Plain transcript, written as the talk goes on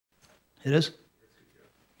It is?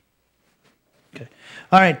 Okay.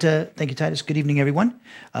 All right. Thank you, Titus. Good evening, everyone.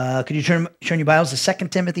 Could you turn your Bibles to 2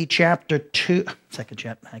 Timothy chapter 2?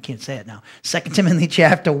 I can't say it now. 2 Timothy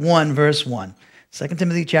chapter 1, verse 1. 2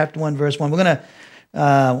 Timothy chapter 1, verse 1. We're going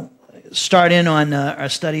to start in on our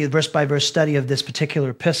study, verse-by-verse study of this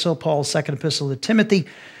particular epistle, Paul's second epistle to Timothy.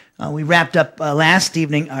 We wrapped up last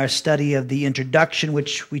evening our study of the introduction,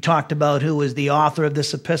 which we talked about who was the author of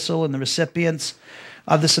this epistle and the recipients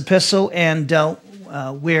of this epistle, and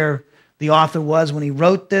where the author was when he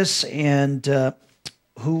wrote this, and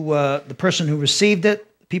who the person who received it,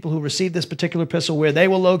 people who received this particular epistle, where they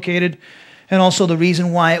were located, and also the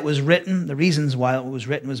reason why it was written. The reasons why it was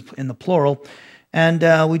written was in the plural.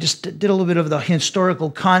 And we just did a little bit of the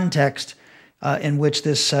historical context in which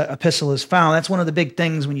this epistle is found. That's one of the big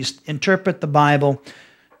things when you interpret the Bible.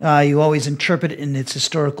 You always interpret it in its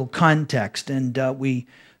historical context. And we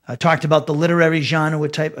talked about the literary genre,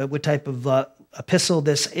 what type of epistle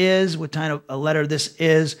this is, what kind of a letter this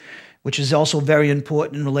is, which is also very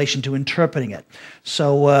important in relation to interpreting it.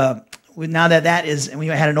 So now that is, and we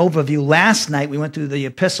had an overview last night. We went through the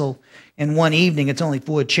epistle in one evening. It's only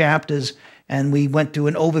 4 chapters. And we went through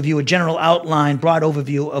an overview, a general outline, broad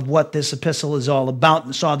overview of what this epistle is all about,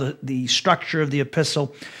 and saw the structure of the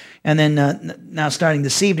epistle. And then now starting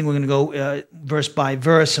this evening, we're going to go verse by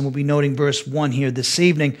verse, and we'll be noting verse 1 here this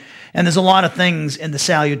evening. And there's a lot of things in the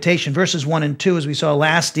salutation. Verses 1 and 2, as we saw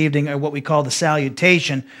last evening, are what we call the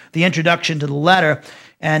salutation, the introduction to the letter.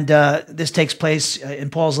 And this takes place in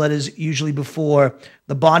Paul's letters usually before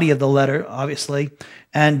the body of the letter, obviously.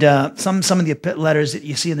 And some of the letters that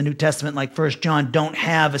you see in the New Testament, like 1 John, don't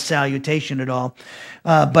have a salutation at all.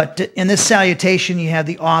 But in this salutation, you have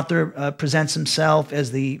the author presents himself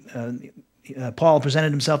as Paul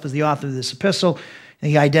presented himself as the author of this epistle. And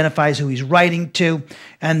he identifies who he's writing to.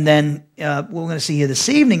 And then what we're going to see here this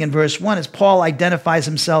evening in verse 1 is Paul identifies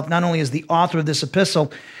himself not only as the author of this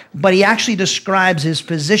epistle, but he actually describes his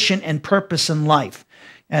position and purpose in life.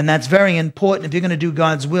 And that's very important. If you're going to do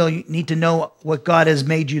God's will, you need to know what God has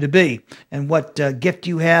made you to be and what gift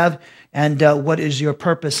you have and what is your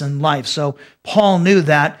purpose in life. So Paul knew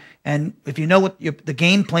that. And if you know what the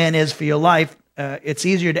game plan is for your life, it's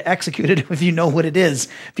easier to execute it if you know what it is.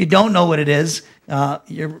 If you don't know what it is,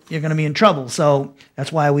 you're going to be in trouble. So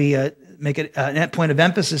that's why we make it a point of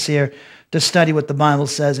emphasis here to study what the Bible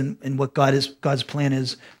says and what God's plan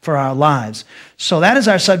is for our lives. So that is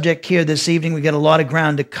our subject here this evening. We got a lot of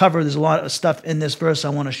ground to cover. There's a lot of stuff in this verse I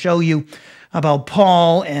want to show you about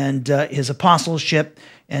Paul and his apostleship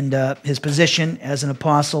and his position as an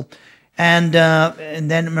apostle. And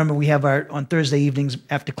then remember, we have on Thursday evenings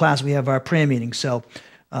after class, we have our prayer meeting. So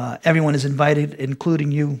everyone is invited,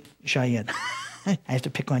 including you, Cheyenne. I have to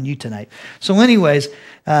pick on you tonight. So anyways,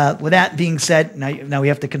 with that being said, now we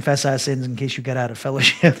have to confess our sins in case you got out of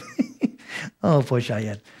fellowship. Oh, poor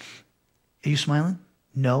Cheyenne. Are you smiling?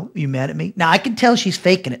 No? Are you mad at me? Now, I can tell she's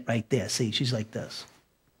faking it right there. See, she's like this.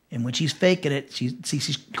 And when she's faking it,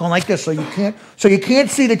 she's going like this, so you can't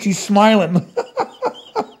see that she's smiling.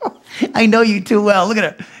 I know you too well. Look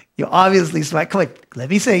at her. You're obviously smiling. Come on, let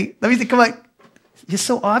me see. Come on. It's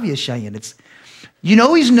so obvious, Cheyenne. You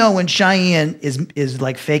always know when Cheyenne is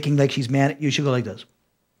like faking like she's mad at you. She'll go like this.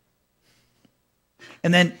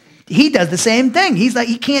 And then he does the same thing. He's like,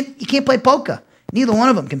 he can't play poker. Neither one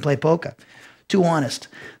of them can play poker. Too honest.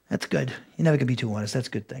 That's good. You never can be too honest. That's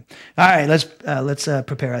a good thing. All right, let's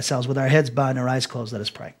prepare ourselves with our heads bowed and our eyes closed. Let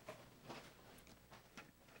us pray.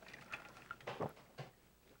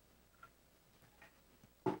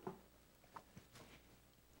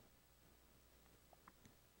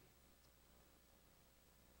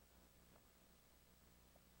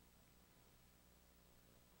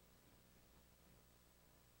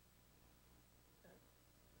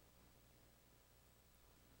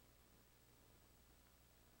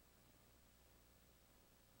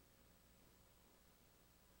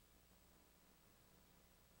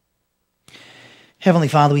 Heavenly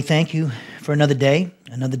Father, we thank you for another day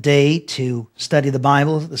to study the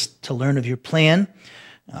Bible, to learn of your plan.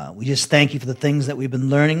 We just thank you for the things that we've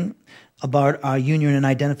been learning about our union and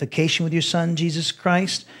identification with your Son, Jesus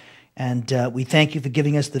Christ. And we thank you for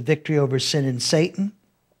giving us the victory over sin and Satan.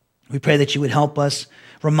 We pray that you would help us,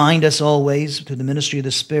 remind us always through the ministry of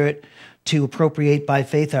the Spirit to appropriate by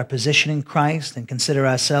faith our position in Christ and consider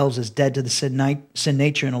ourselves as dead to the sin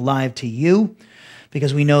nature and alive to you.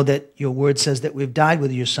 Because we know that your word says that we've died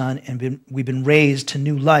with your Son and we've been raised to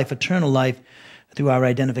new life, eternal life, through our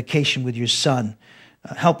identification with your Son.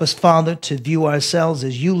 Help us, Father, to view ourselves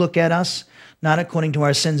as you look at us, not according to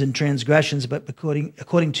our sins and transgressions, but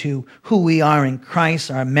according to who we are in Christ,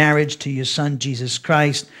 our marriage to your Son, Jesus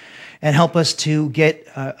Christ. and help us to get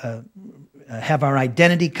have our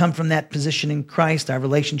identity come from that position in Christ, our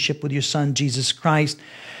relationship with your Son, Jesus Christ.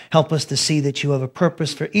 Help us to see that you have a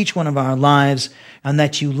purpose for each one of our lives and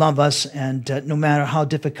that you love us, and no matter how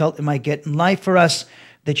difficult it might get in life for us,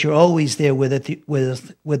 that you're always there with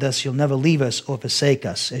us. You'll never leave us or forsake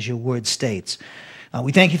us, as your word states.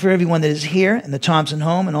 We thank you for everyone that is here in the Thompson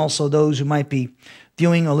home, and also those who might be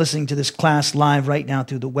viewing or listening to this class live right now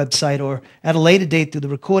through the website, or at a later date through the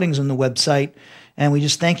recordings on the website. And we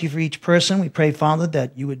just thank you for each person. We pray, Father,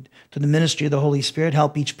 that you would, through the ministry of the Holy Spirit,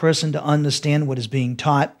 help each person to understand what is being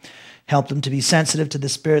taught, help them to be sensitive to the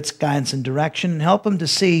Spirit's guidance and direction, and help them to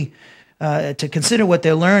see, to consider what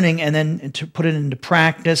they're learning and then to put it into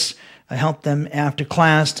practice. Help them after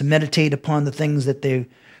class to meditate upon the things that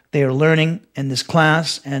they are learning in this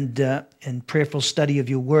class, and prayerful study of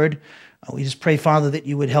your word. We just pray, Father, that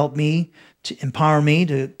you would help me, to empower me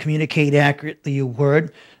to communicate accurately your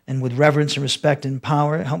word, and with reverence and respect and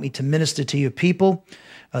power. Help me to minister to your people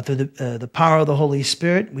through the power of the Holy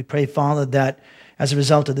Spirit. We pray, Father, that as a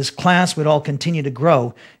result of this class, we'd all continue to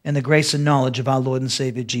grow in the grace and knowledge of our Lord and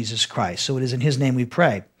Savior, Jesus Christ. So it is in his name we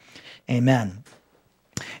pray. Amen.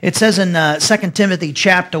 It says in 2 Timothy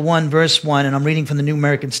chapter 1, verse 1, and I'm reading from the New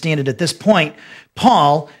American Standard at this point,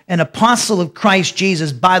 Paul, an apostle of Christ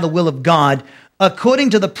Jesus by the will of God, according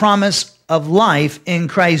to the promise of life in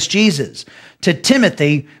Christ Jesus, to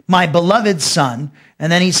Timothy, my beloved son.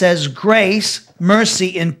 And then he says, grace,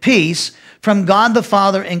 mercy, and peace from God the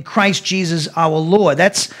Father and Christ Jesus our Lord.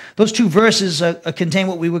 Those two verses contain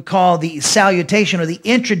what we would call the salutation or the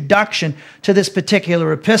introduction to this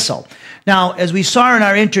particular epistle. Now, as we saw in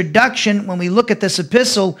our introduction, when we look at this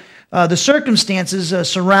epistle, the circumstances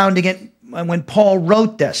surrounding it when Paul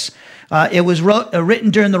wrote this. It was written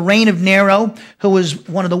during the reign of Nero, who was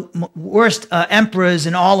one of the worst emperors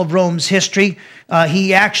in all of Rome's history.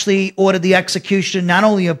 He actually ordered the execution not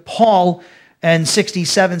only of Paul in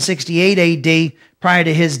 67, 68 AD, prior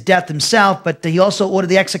to his death himself, but he also ordered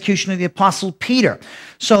the execution of the Apostle Peter.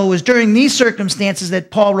 So it was during these circumstances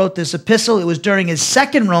that Paul wrote this epistle. It was during his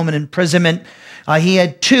second Roman imprisonment. He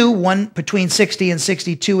had two, one between 60 and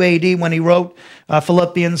 62 AD when he wrote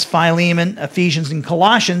Philippians, Philemon, Ephesians, and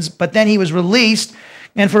Colossians, but then he was released,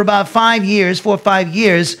 and for about 4 or 5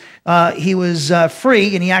 years, he was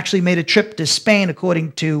free, and he actually made a trip to Spain,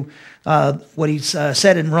 according to what he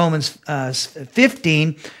said in Romans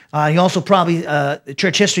 15. He also probably,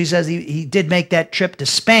 church history says he did make that trip to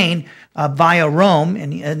Spain via Rome,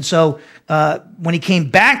 and so when he came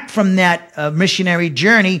back from that missionary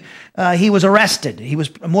journey, he was arrested. He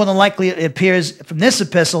was more than likely, it appears from this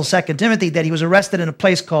epistle, 2 Timothy, that he was arrested in a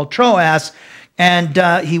place called Troas,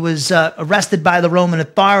 and he was arrested by the Roman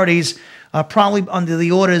authorities, probably under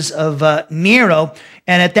the orders of Nero.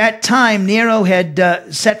 And at that time, Nero had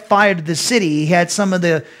set fire to the city. He had some of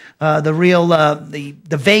the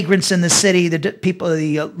vagrants in the city, the people,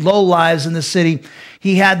 the low lives in the city.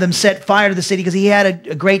 He had them set fire to the city because he had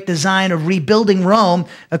a great design of rebuilding Rome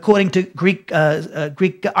according to Greek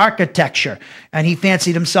architecture, and he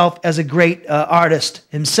fancied himself as a great artist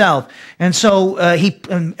himself. And so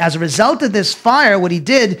as a result of this fire, what he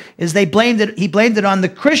did is he blamed it on the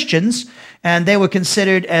Christians, and they were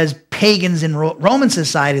considered as pagans in Roman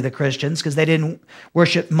society, the Christians, because they didn't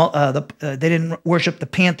worship the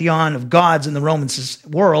pantheon of gods in the Roman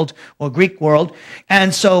world or Greek world.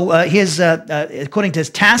 And so according to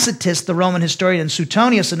Tacitus, the Roman historian, and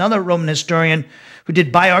Suetonius, another Roman historian who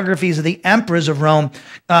did biographies of the emperors of Rome,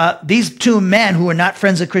 these two men who were not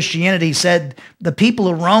friends of Christianity said the people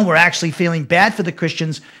of Rome were actually feeling bad for the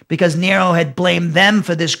Christians because Nero had blamed them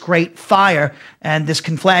for this great fire and this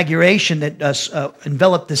conflagration that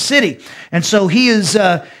enveloped the city. And so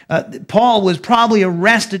Paul was probably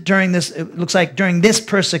arrested during this, it looks like during this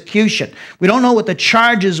persecution. We don't know what the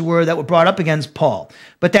charges were that were brought up against Paul,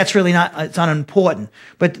 but that's really it's not important.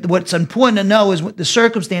 But what's important to know is what the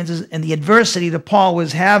circumstances and the adversity that Paul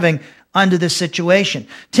was having under this situation.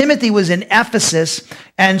 Timothy was in Ephesus,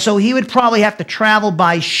 and so he would probably have to travel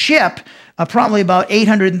by ship, probably about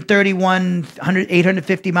 850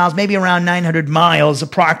 miles, maybe around 900 miles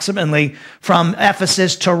approximately from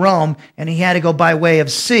Ephesus to Rome, and he had to go by way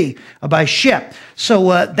of sea, by ship.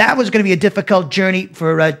 So that was going to be a difficult journey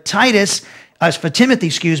for Titus. For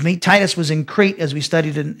Timothy, Titus was in Crete, as we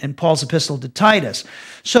studied in Paul's epistle to Titus.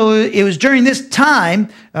 So it was during this time,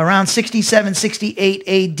 around 67, 68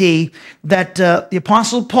 AD, that the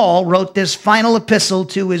Apostle Paul wrote this final epistle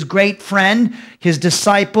to his great friend, his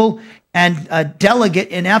disciple, and delegate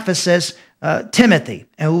in Ephesus, Timothy,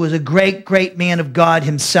 who was a great, great man of God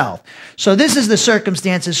himself. So this is the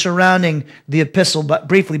circumstances surrounding the epistle, but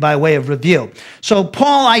briefly by way of review. So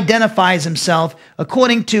Paul identifies himself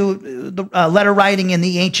according to the letter writing in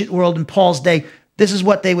the ancient world in Paul's day. This is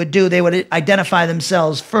what they would do. They would identify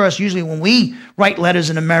themselves first. Usually when we write letters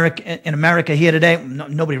in America here today,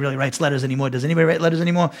 nobody really writes letters anymore. Does anybody write letters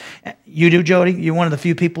anymore? You do, Jody? You're one of the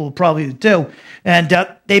few people who probably do. And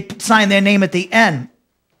they sign their name at the end.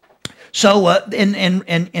 So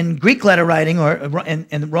in Greek letter writing or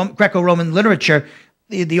in Greco-Roman literature,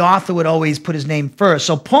 the author would always put his name first.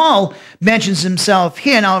 So Paul mentions himself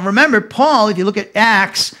here. Now remember, Paul, if you look at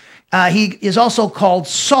Acts, he is also called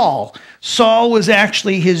Saul. Saul was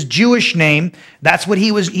actually his Jewish name. That's what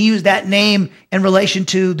he was. He used that name in relation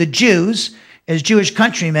to the Jews, his Jewish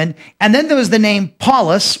countrymen. And then there was the name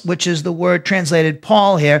Paulus, which is the word translated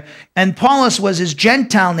Paul here. And Paulus was his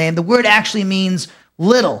Gentile name. The word actually means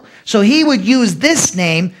little. So he would use this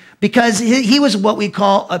name because he was what we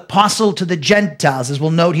call apostle to the Gentiles, as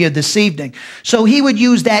we'll note here this evening. So he would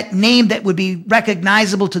use that name that would be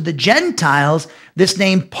recognizable to the Gentiles, this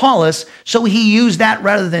name Paulus. So he used that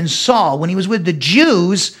rather than Saul. When he was with the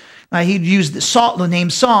Jews, he'd use the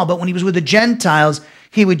name Saul, but when he was with the Gentiles,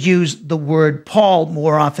 he would use the word Paul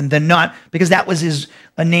more often than not, because that was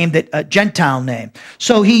a name, a Gentile name.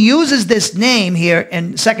 So he uses this name here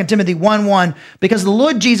in 2 Timothy 1:1 because the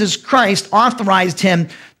Lord Jesus Christ authorized him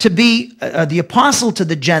to be the apostle to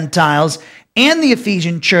the Gentiles and the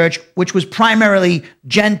Ephesian church, which was primarily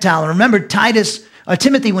Gentile. And remember,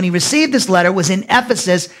 Timothy, when he received this letter, was in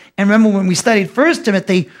Ephesus. And remember, when we studied 1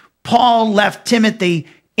 Timothy, Paul left Timothy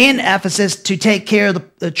in Ephesus to take care of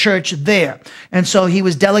the church there. And so he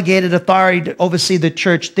was delegated authority to oversee the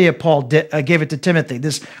church there. Paul gave it to Timothy,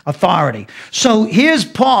 this authority. So here's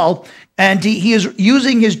Paul, and he is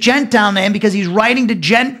using his Gentile name because he's writing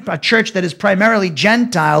to a church that is primarily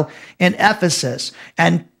Gentile in Ephesus.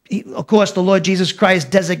 And of course, the Lord Jesus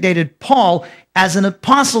Christ designated Paul as an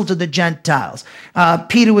apostle to the Gentiles.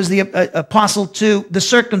 Peter was the apostle to the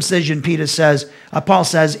circumcision, Paul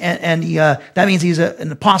says, and that means he's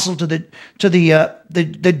an apostle to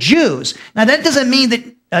the Jews. Now, that doesn't mean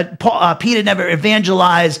that Peter never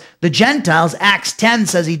evangelized the Gentiles. Acts 10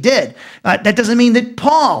 says he did. That doesn't mean that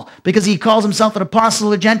Paul, because he calls himself an apostle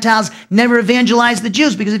to the Gentiles, never evangelized the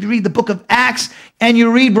Jews. Because if you read the book of Acts and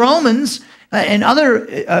you read Romans, and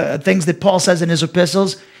other things that Paul says in his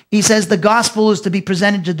epistles, he says the gospel is to be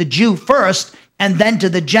presented to the Jew first and then to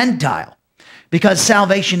the Gentile, because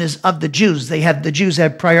salvation is of the Jews. The Jews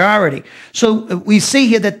have priority. So we see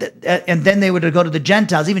here that, and then they were to go to the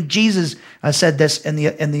Gentiles. Even Jesus said this in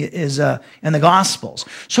the Gospels.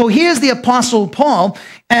 So here's the Apostle Paul,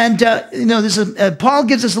 and Paul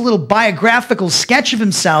gives us a little biographical sketch of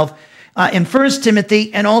himself in 1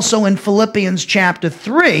 Timothy and also in Philippians chapter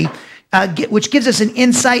 3. Which gives us an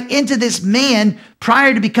insight into this man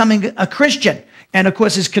prior to becoming a Christian. And of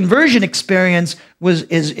course, his conversion experience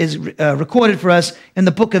is recorded for us in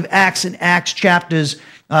the book of Acts, in Acts chapters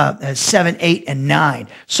 7, 8, and 9.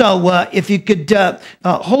 So if you could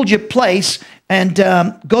hold your place and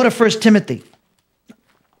go to 1 Timothy.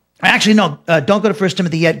 Actually, no, don't go to 1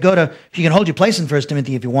 Timothy yet. If you can hold your place in 1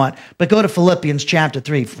 Timothy if you want, but go to Philippians chapter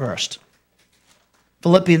 3 first.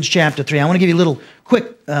 Philippians chapter 3. I want to give you a little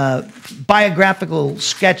quick biographical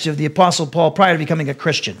sketch of the Apostle Paul prior to becoming a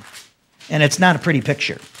Christian. And it's not a pretty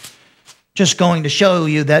picture. Just going to show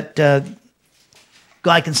you that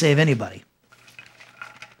God can save anybody.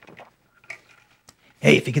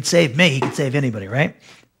 Hey, if he could save me, he could save anybody, right?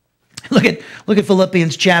 Look at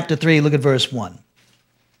Philippians chapter 3. Look at verse 1.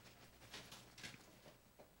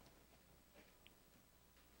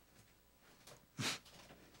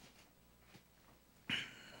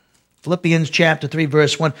 Philippians chapter 3,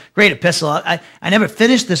 verse 1. Great epistle. I never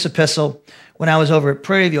finished this epistle when I was over at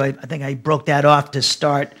Prairie View. I think I broke that off to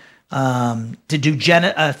start to do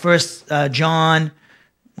First John,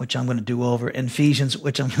 which I'm going to do over, and Ephesians,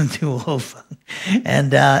 which I'm going to do over.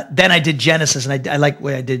 And then I did Genesis, and I like the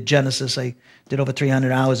way I did Genesis. I did over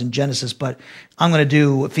 300 hours in Genesis, but I'm going to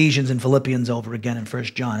do Ephesians and Philippians over again in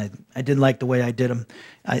First John. I didn't like the way I did them.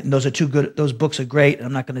 Those are too good. Those books are great.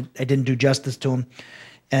 I didn't do justice to them.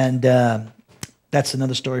 And that's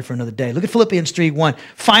another story for another day. Look at Philippians 3:1.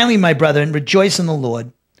 Finally, my brethren, rejoice in the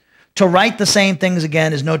Lord. To write the same things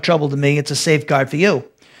again is no trouble to me. It's a safeguard for you.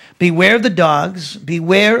 Beware of the dogs.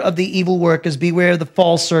 Beware of the evil workers. Beware of the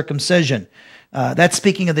false circumcision. That's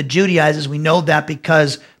speaking of the Judaizers. We know that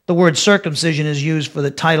because the word circumcision is used for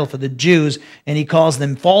the title for the Jews, and he calls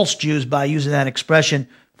them false Jews by using that expression,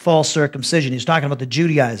 false circumcision. He's talking about the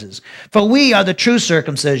Judaizers. For we are the true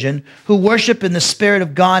circumcision, who worship in the Spirit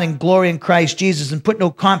of God and glory in Christ Jesus and put no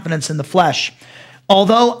confidence in the flesh.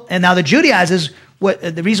 Although, and now the Judaizers,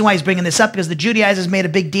 the reason why he's bringing this up, because the Judaizers made a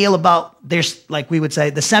big deal about their, like we would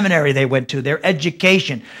say, the seminary they went to, their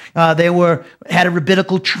education. They had a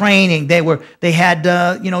rabbinical training. They had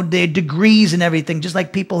their degrees and everything, just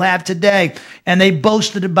like people have today. And they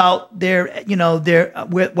boasted about their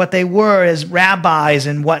what they were as rabbis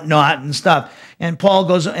and whatnot and stuff. And Paul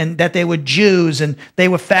goes, and that they were Jews and they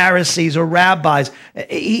were Pharisees or rabbis.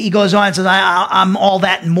 He goes on and says, I'm all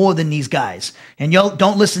that and more than these guys. And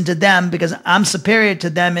don't listen to them because I'm superior to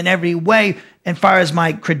them in every way as far as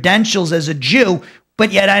my credentials as a Jew,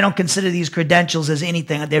 but yet I don't consider these credentials as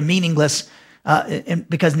anything. They're meaningless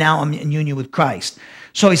because now I'm in union with Christ.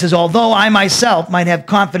 So he says, although I myself might have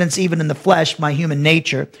confidence even in the flesh, my human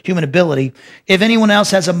nature, human ability, if anyone else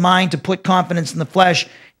has a mind to put confidence in the flesh,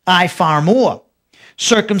 I far more.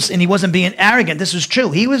 And he wasn't being arrogant. This is true.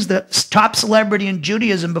 He was the top celebrity in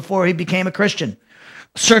Judaism before he became a Christian.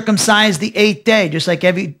 Circumcised the 8th day, just like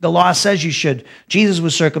the law says you should. Jesus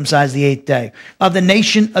was circumcised the 8th day. Of the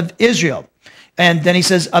nation of Israel. And then he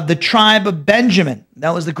says, of the tribe of Benjamin.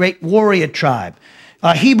 That was the great warrior tribe.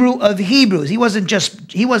 Hebrew of Hebrews. He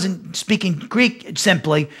wasn't speaking Greek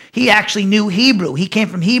simply. He actually knew Hebrew. He came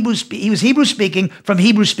from Hebrew. He was Hebrew speaking from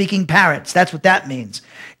Hebrew speaking parents. That's what that means.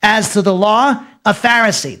 As to the law, a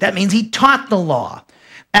Pharisee. That means he taught the law.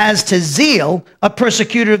 As to zeal, a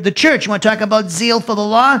persecutor of the church. You want to talk about zeal for the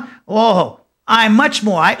law? Oh, I'm much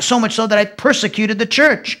more. So much so that I persecuted the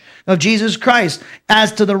church of Jesus Christ.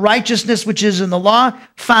 As to the righteousness which is in the law,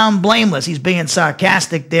 found blameless. He's being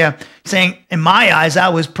sarcastic there, saying, in my eyes, I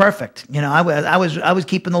was perfect. I was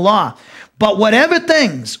keeping the law. But whatever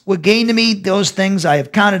things were gained to me, those things I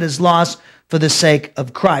have counted as loss for the sake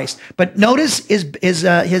of Christ. But notice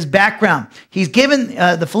his background. He's given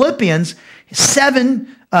the Philippians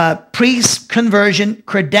 7 pre-conversion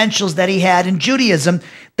credentials that he had in Judaism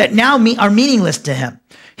that now are meaningless to him.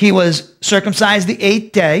 He was circumcised the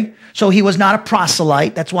 8th day, so he was not a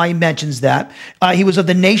proselyte. That's why he mentions that. He was of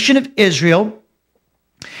the nation of Israel,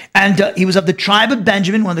 and he was of the tribe of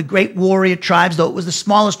Benjamin, one of the great warrior tribes, though it was the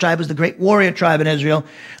smallest tribe, it was the great warrior tribe in Israel.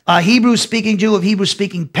 Hebrew-speaking Jew of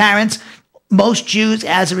Hebrew-speaking parents. Most Jews,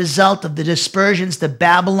 as a result of the dispersions to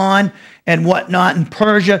Babylon and whatnot in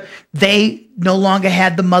Persia, they no longer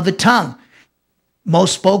had the mother tongue.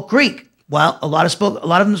 Most spoke Greek. Well,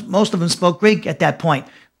 most of them spoke Greek at that point.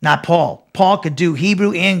 Not Paul. Paul could do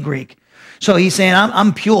Hebrew and Greek. So he's saying,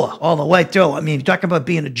 I'm pure all the way through. I mean, if you talk about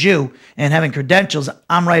being a Jew and having credentials,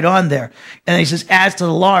 I'm right on there. And he says, as to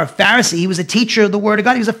the law, a Pharisee, he was a teacher of the word of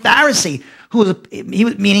God. He was a Pharisee,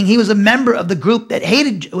 meaning he was a member of the group that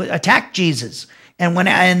attacked Jesus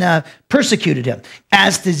and persecuted him.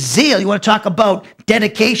 As to zeal, you want to talk about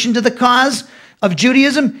dedication to the cause of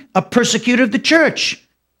Judaism, a persecutor of the church.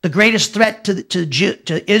 The greatest threat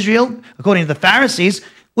to Israel, according to the Pharisees,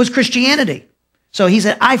 was Christianity. So he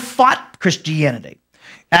said, I fought Christianity.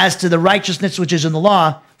 As to the righteousness which is in the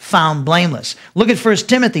law, found blameless. Look at 1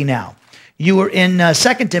 Timothy now. You were in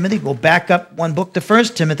 2 Timothy. We'll back up one book to 1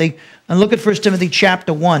 Timothy and look at 1 Timothy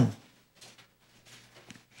chapter 1,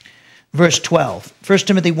 verse 12. 1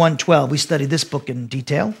 Timothy 1:12. We studied this book in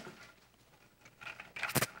detail.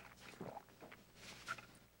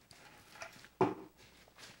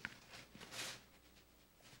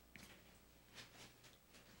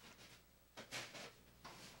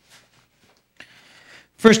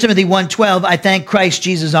 First Timothy 1:12, I thank Christ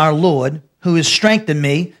Jesus our Lord, who has strengthened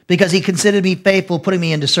me because he considered me faithful, putting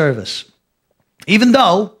me into service. Even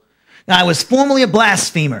though I was formerly a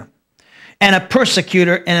blasphemer and a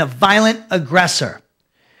persecutor and a violent aggressor,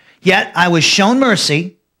 yet I was shown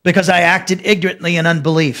mercy because I acted ignorantly in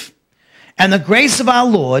unbelief. And the grace of our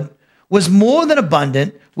Lord was more than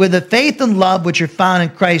abundant with the faith and love which are found in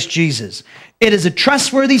Christ Jesus. It is a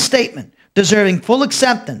trustworthy statement, deserving full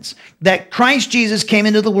acceptance, that Christ Jesus came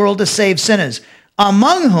into the world to save sinners,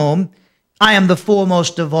 among whom I am the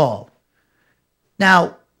foremost of all.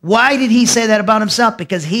 Now, why did he say that about himself?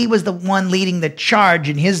 Because he was the one leading the charge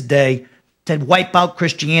in his day to wipe out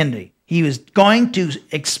Christianity. He was going to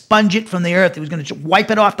expunge it from the earth. He was going to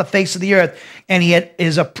wipe it off the face of the earth. And he had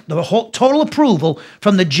the whole total approval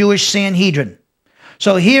from the Jewish Sanhedrin.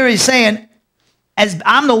 So here he's saying, as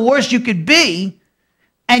I'm the worst you could be,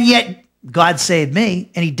 and yet God saved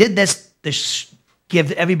me, and he did this to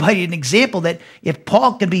give everybody an example that if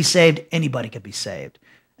Paul can be saved, anybody can be saved.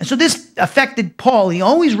 And so this affected Paul. You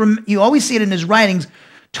always see it in his writings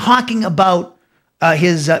talking about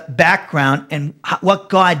his background and what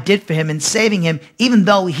God did for him in saving him, even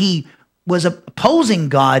though he was opposing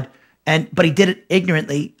God, but he did it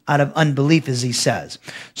ignorantly out of unbelief, as he says.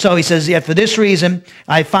 So he says, yet for this reason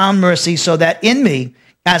I found mercy, so that in me,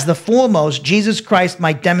 as the foremost, Jesus Christ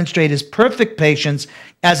might demonstrate his perfect patience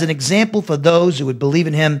as an example for those who would believe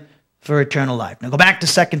in him for eternal life. Now go back to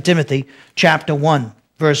 2 Timothy chapter 1,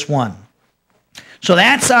 verse 1. So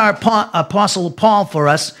that's our Apostle Paul for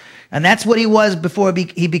us, and that's what he was before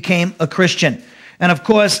he became a Christian. And of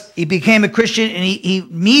course, he became a Christian, and he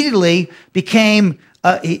immediately became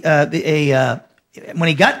when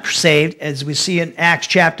he got saved, as we see in Acts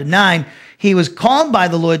chapter 9, he was called by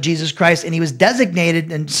the Lord Jesus Christ, and he was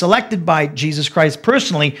designated and selected by Jesus Christ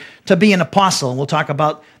personally to be an apostle. And we'll talk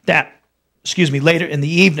about that, later in the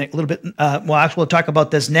evening, a little bit. Actually, we'll talk about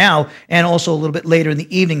this now, and also a little bit later in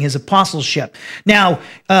the evening, his apostleship. Now,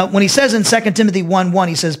 when he says in 2 Timothy 1:1,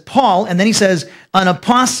 he says, Paul, and then he says, an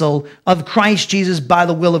apostle of Christ Jesus by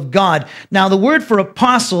the will of God. Now, the word for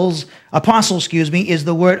apostle, is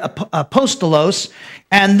the word apostolos,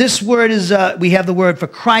 and this word is, we have the word for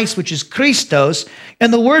Christ, which is Christos,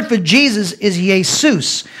 and the word for Jesus is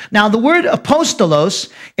Jesus. Now, the word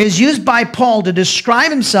apostolos is used by Paul to describe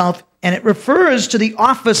himself, and it refers to the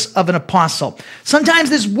office of an apostle. Sometimes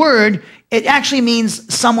this word, it actually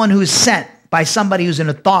means someone who's sent by somebody who's in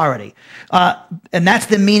authority. And that's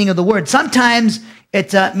the meaning of the word. Sometimes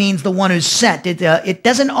it means the one who's sent. It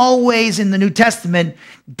doesn't always, in the New Testament,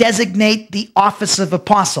 designate the office of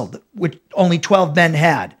apostle, which only 12 men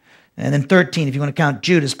had. And then 13, if you want to count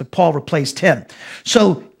Judas, but Paul replaced him.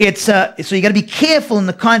 So it's so you got to be careful in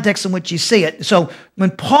the context in which you see it. So when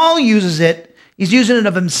Paul uses it, he's using it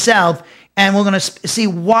of himself, and we're going to see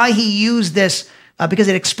why he used this, because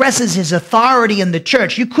it expresses his authority in the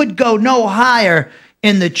church. You could go no higher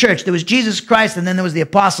in the church. There was Jesus Christ, and then there was the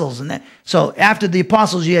apostles. And so after the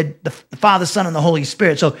apostles, you had the Father, Son, and the Holy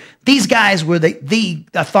Spirit. So these guys were the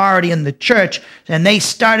authority in the church, and they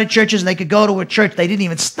started churches, and they could go to a church. They didn't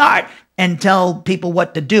even start and tell people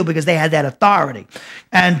what to do because they had that authority.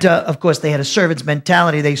 And of course, they had a servant's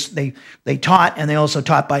mentality. They taught, and they also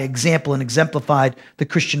taught by example and exemplified the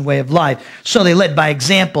Christian way of life. So they led by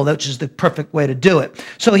example, which is the perfect way to do it.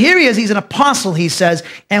 So here he is. He's an apostle, he says.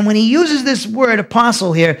 And when he uses this word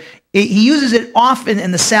apostle here, he uses it often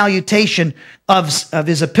in the salutation of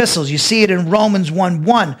his epistles. You see it in Romans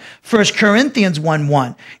 1:1, 1 Corinthians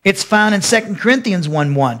 1:1. It's found in 2 Corinthians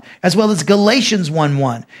 1:1, as well as Galatians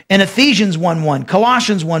 1:1, and Ephesians 1:1,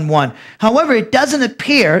 Colossians 1:1. However, it does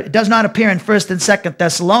not appear in 1 and 2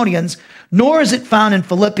 Thessalonians, nor is it found in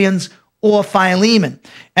Philippians or Philemon.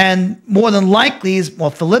 And more than likely,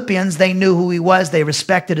 Philippians, they knew who he was. They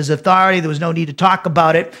respected his authority. There was no need to talk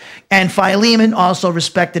about it. And Philemon also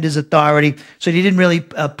respected his authority. So he didn't really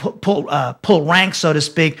pull rank, so to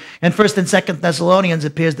speak. And 1 and 2 Thessalonians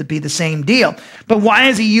appears to be the same deal. But why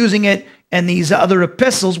is he using it in these other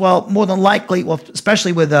epistles? Well, more than likely,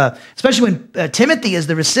 especially when Timothy is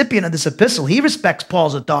the recipient of this epistle, he respects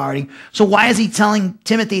Paul's authority. So why is he telling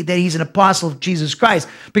Timothy that he's an apostle of Jesus Christ?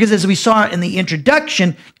 Because as we saw in the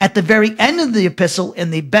introduction, at the very end of the epistle,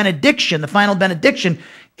 in the benediction, the final benediction,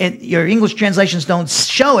 and your English translations don't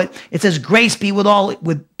show it. It says, grace be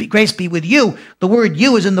grace be with you. The word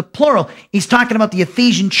you is in the plural. He's talking about the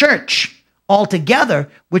Ephesian church altogether,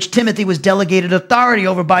 which Timothy was delegated authority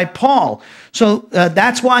over by Paul. So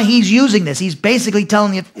that's why he's using this. He's basically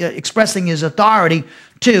expressing his authority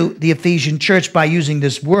to the Ephesian church by using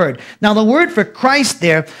this word. Now, the word for Christ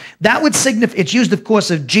there, that would signify, it's used, of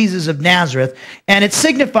course, of Jesus of Nazareth, and it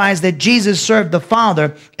signifies that Jesus served the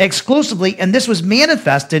Father exclusively, and this was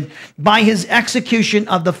manifested by his execution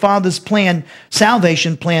of the Father's plan,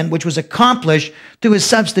 salvation plan, which was accomplished through his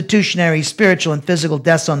substitutionary spiritual and physical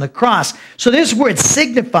deaths on the cross. So this word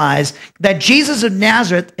signifies that Jesus of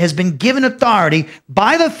Nazareth has been given authority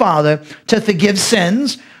by the Father to forgive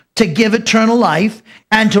sins, to give eternal life,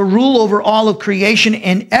 and to rule over all of creation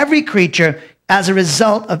and every creature as a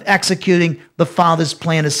result of executing the Father's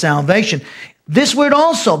plan of salvation. This word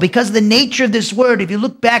also, because of the nature of this word, if you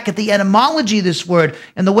look back at the etymology of this word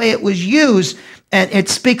and the way it was used, and it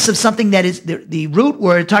speaks of something that is, the root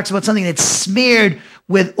word talks about something that's smeared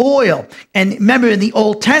with oil. And remember, in the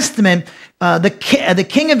Old Testament, the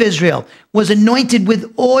king of Israel was anointed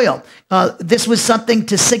with oil. This was something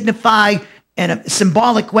to signify, in a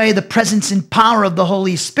symbolic way, the presence and power of the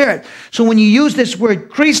Holy Spirit. So when you use this word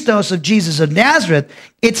Christos of Jesus of Nazareth,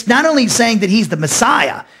 it's not only saying that he's the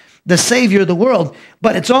Messiah, the Savior of the world,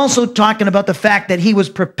 but it's also talking about the fact that he was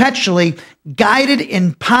perpetually guided,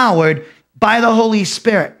 empowered by the Holy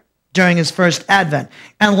Spirit during his first advent.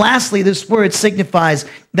 And lastly, this word signifies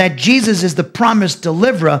that Jesus is the promised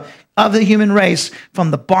deliverer of the human race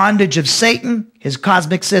from the bondage of Satan, his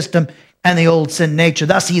cosmic system, and the old sin nature.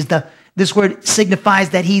 Thus, this word signifies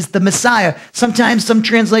that he's the Messiah. Sometimes some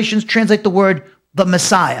translations translate the word the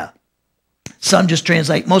Messiah. Some just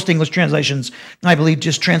translate, most English translations, I believe,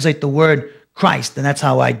 just translate the word Christ, and that's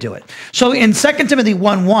how I do it. So in 2 Timothy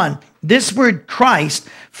 1:1, this word Christ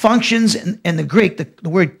functions in the Greek, the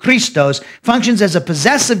word Christos, functions as a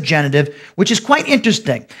possessive genitive, which is quite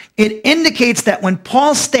interesting. It indicates that when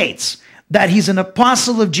Paul states that he's an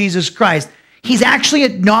apostle of Jesus Christ, he's actually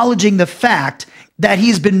acknowledging the fact that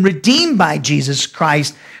he's been redeemed by Jesus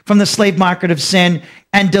Christ from the slave market of sin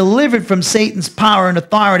and delivered from Satan's power and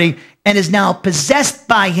authority and is now possessed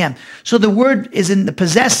by him. So the word is in the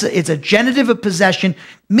possessor, it's a genitive of possession,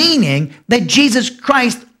 meaning that Jesus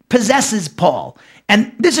Christ possesses Paul.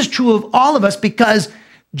 And this is true of all of us because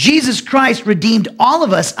Jesus Christ redeemed all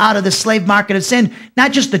of us out of the slave market of sin,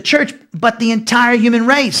 not just the church, but the entire human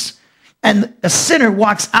race. And a sinner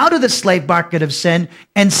walks out of the slave market of sin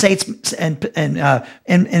and Satan's and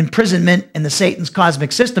imprisonment in the Satan's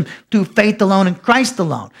cosmic system through faith alone in Christ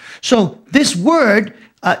alone. So this word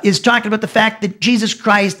is talking about the fact that Jesus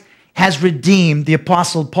Christ has redeemed the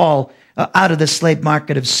Apostle Paul out of the slave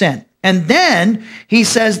market of sin. And then he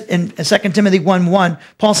says in 2 Timothy 1:1,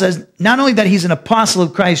 Paul says not only that he's an apostle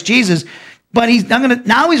of Christ Jesus, but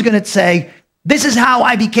now he's going to say, this is how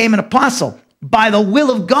I became an apostle, by the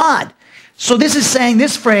will of God. So this is saying,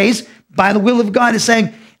 this phrase, by the will of God, is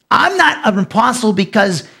saying, I'm not an apostle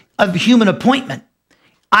because of human appointment.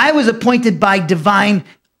 I was appointed by divine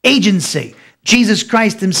agency. Jesus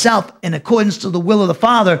Christ himself, in accordance to the will of the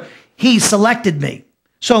Father, he selected me.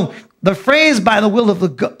 So the phrase by the will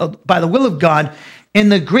of God, in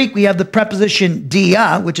the Greek, we have the preposition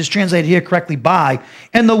dia, which is translated here correctly by,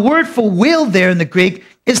 and the word for will there in the Greek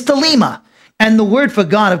is telema. And the word for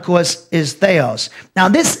God, of course, is theos.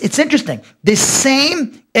 Now it's interesting. This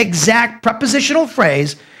same exact prepositional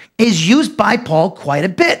phrase is used by Paul quite a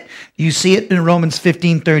bit. You see it in Romans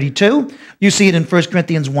 15:32. You see it in 1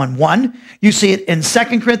 Corinthians 1:1. You see it in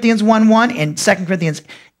 2 Corinthians 1:1 and 2 Corinthians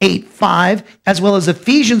 8:5, as well as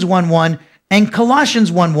Ephesians 1:1 and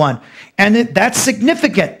Colossians 1:1. And that's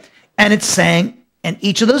significant. And it's saying, in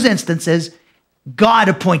each of those instances, God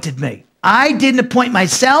appointed me. I didn't appoint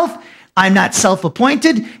myself. I'm not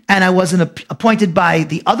self-appointed, and I wasn't appointed by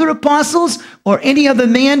the other apostles or any other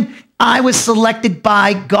man. I was selected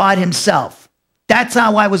by God himself. That's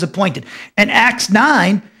how I was appointed. In Acts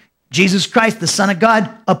 9, Jesus Christ, the Son of God,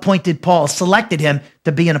 appointed Paul, selected him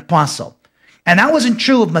to be an apostle. And that wasn't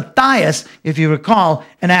true of Matthias, if you recall,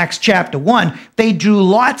 in Acts chapter 1. They drew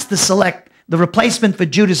lots to select the replacement for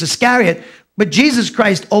Judas Iscariot, but Jesus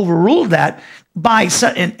Christ overruled that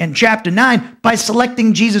in chapter 9 by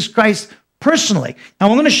selecting Jesus Christ personally. Now,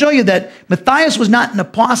 we're going to show you that Matthias was not an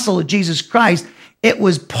apostle of Jesus Christ. It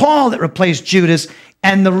was Paul that replaced Judas,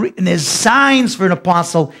 and there's signs for an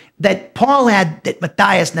apostle that Paul had that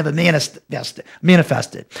Matthias never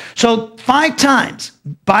manifested. So 5 times,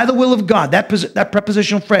 by the will of God, that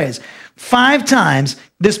prepositional phrase, 5 times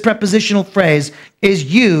this prepositional phrase is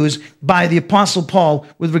used by the Apostle Paul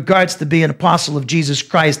with regards to being an apostle of Jesus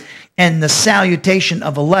Christ and the salutation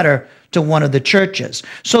of a letter to one of the churches.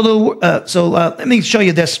 So let me show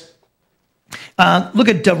you this. Look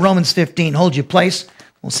at Romans 15. Hold your place.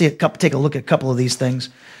 We'll take a look at a couple of these things.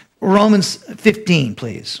 Romans 15,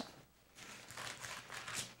 please.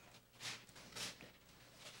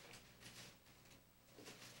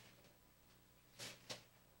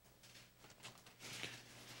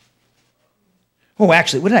 Oh,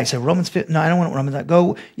 actually, what did I say? Romans 15? No, I don't want Romans.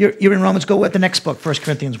 Go. You're in Romans. Go with the next book, 1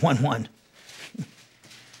 Corinthians 1:1.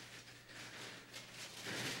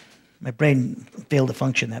 My brain failed to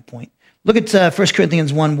function at that point. Look at 1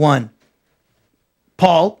 Corinthians 1:1.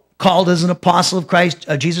 Paul, called as an apostle of Christ,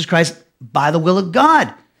 Jesus Christ, by the will of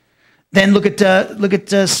God. Then look at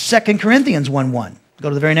 2 Corinthians 1:1. Go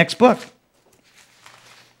to the very next book.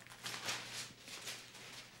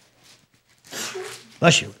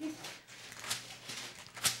 Bless you.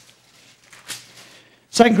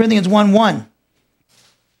 2 Corinthians 1:1.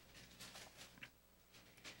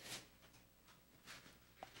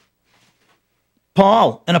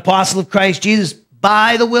 Paul, an apostle of Christ Jesus,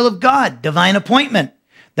 by the will of God, divine appointment.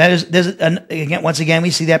 Once again,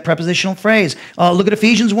 we see that prepositional phrase. Look at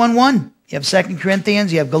Ephesians 1:1. You have 2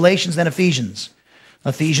 Corinthians, you have Galatians, then Ephesians.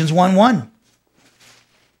 Ephesians 1:1.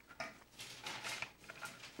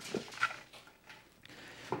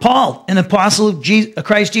 Paul, an apostle of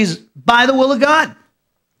Christ Jesus, by the will of God.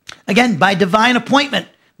 Again, by divine appointment,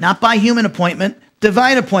 not by human appointment,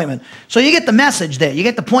 divine appointment. So you get the message there. You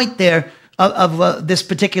get the point there of this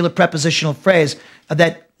particular prepositional phrase,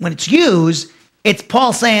 that when it's used, It's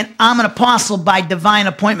Paul saying, I'm an apostle by divine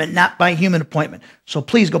appointment, not by human appointment. So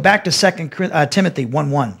please go back to 2 Timothy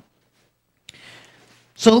 1:1.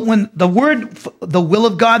 So when the word, the will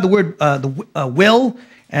of God, the word will,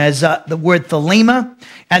 as the word thelema,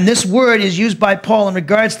 and this word is used by Paul in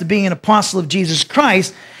regards to being an apostle of Jesus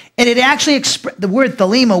Christ, and it actually, the word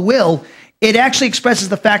thelema, will, it actually expresses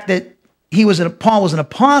the fact that Paul was an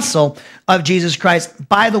apostle of Jesus Christ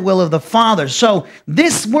by the will of the Father. So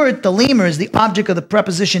this word thelema is the object of the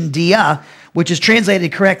preposition dia, which is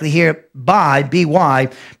translated correctly here by, by,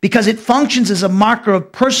 because it functions as a marker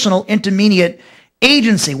of personal intermediate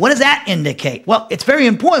agency. What does that indicate? Well, it's very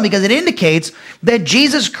important because it indicates that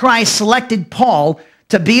Jesus Christ selected Paul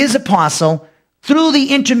to be his apostle through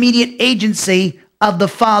the intermediate agency of the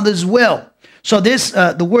Father's will. So this,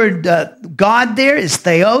 the word God there is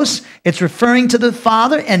theos. It's referring to the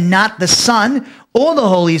Father and not the Son or the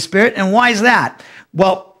Holy Spirit. And why is that?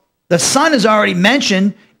 Well, the Son is already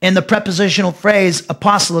mentioned in the prepositional phrase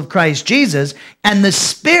apostle of Christ Jesus, and the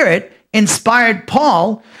Spirit inspired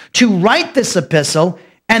Paul to write this epistle,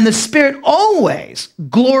 and the Spirit always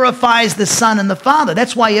glorifies the Son and the Father.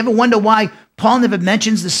 That's why you ever wonder why Paul never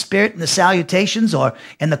mentions the Spirit in the salutations or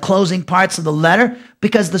in the closing parts of the letter,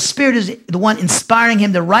 because the Spirit is the one inspiring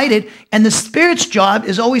him to write it, and the Spirit's job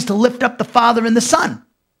is always to lift up the Father and the Son.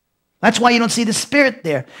 That's why you don't see the Spirit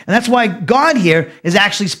there. And that's why God here is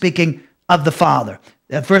actually speaking of the Father,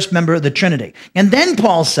 the first member of the Trinity. And then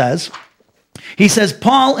Paul says, he says,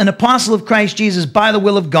 Paul, an apostle of Christ Jesus by the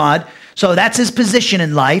will of God. So that's his position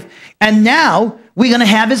in life. And now we're going to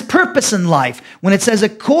have his purpose in life when it says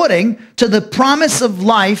according to the promise of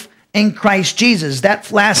life in Christ Jesus. That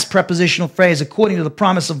last prepositional phrase, according to the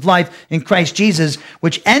promise of life in Christ Jesus,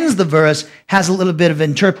 which ends the verse, has a little bit of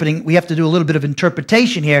interpreting. We have to do a little bit of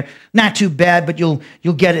interpretation here. Not too bad, but you'll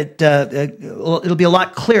get it. It'll be a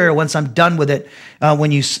lot clearer once I'm done with it when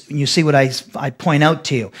you see what I point out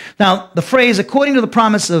to you. Now, the phrase according to the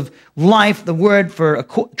promise of life, the word for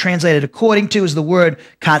translated according to is the word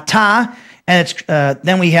kata, and it's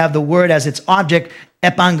then we have the word as its object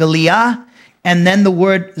epangelia. And then the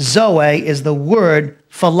word zoe is the word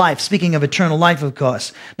for life, speaking of eternal life, of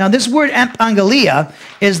course. Now, this word epangelia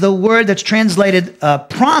is the word that's translated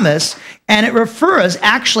promise, and it refers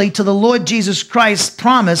actually to the Lord Jesus Christ's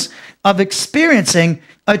promise of experiencing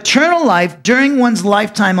eternal life during one's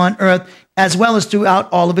lifetime on earth, as well as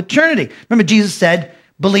throughout all of eternity. Remember, Jesus said,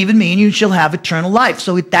 believe in me and you shall have eternal life.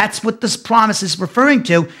 So that's what this promise is referring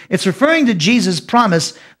to. It's referring to Jesus'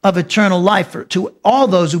 promise of eternal life to all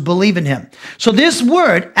those who believe in him. So this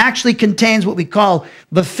word actually contains what we call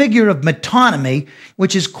the figure of metonymy,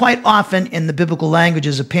 which is quite often in the biblical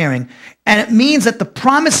languages appearing. And it means that the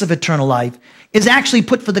promise of eternal life is actually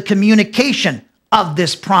put for the communication of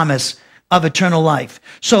this promise of eternal life.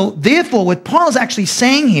 So therefore, what Paul is actually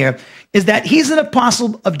saying here is that he's an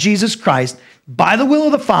apostle of Jesus Christ by the will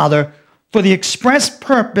of the Father for the express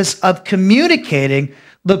purpose of communicating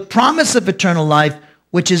the promise of eternal life,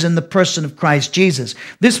 which is in the person of Christ Jesus.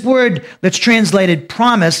 This word that's translated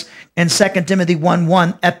promise in 2 Timothy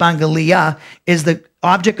 1:1, epangelia, is the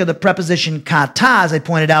object of the preposition kata, as I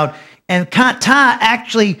pointed out. And kata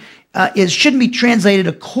actually shouldn't be translated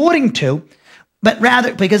according to, but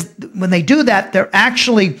rather, because when they do that, they're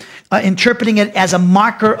actually interpreting it as a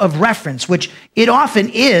marker of reference, which it often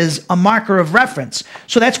is a marker of reference.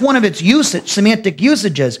 So that's one of its semantic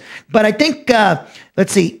usages. But I think,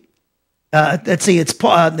 let's see, it's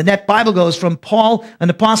the Net Bible goes from Paul, an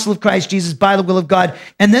apostle of Christ Jesus by the will of God,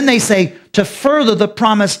 and then they say to further the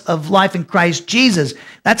promise of life in Christ Jesus.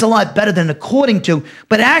 That's a lot better than according to,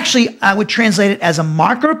 but actually I would translate it as a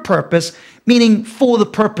marker of purpose, meaning for the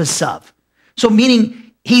purpose of. So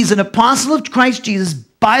meaning he's an apostle of Christ Jesus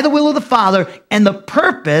by the will of the Father, and the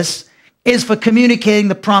purpose is for communicating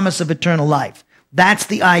the promise of eternal life. That's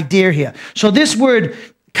the idea here. So this word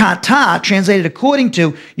kata, translated according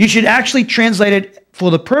to, you should actually translate it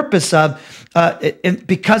for the purpose of,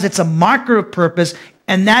 because it's a marker of purpose.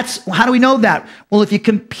 And that's, how do we know that? Well, if you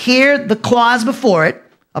compare the clause before it,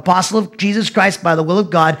 apostle of Jesus Christ by the will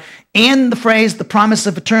of God, and the phrase, the promise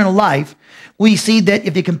of eternal life, we see that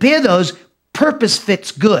if you compare those, purpose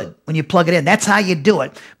fits good when you plug it in. That's how you do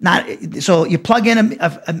it. So you plug in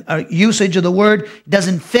a usage of the word, it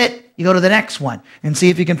doesn't fit, you go to the next one and see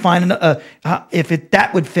if you can find that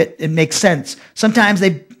would fit and make sense. Sometimes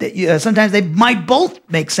they might both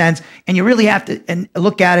make sense, and you really have to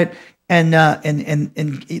look at it, and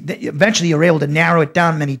eventually you're able to narrow it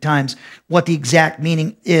down many times what the exact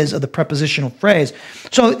meaning is of the prepositional phrase.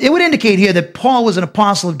 So it would indicate here that Paul was an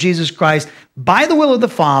apostle of Jesus Christ by the will of the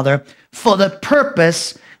Father for the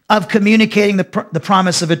purpose of communicating the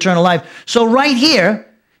promise of eternal life. So right here,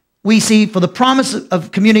 we see for the promise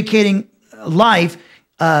of communicating life,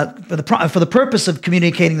 for the purpose of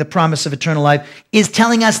communicating the promise of eternal life, is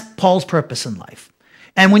telling us Paul's purpose in life.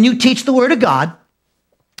 And when you teach the Word of God,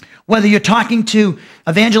 whether you're talking to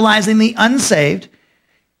evangelizing the unsaved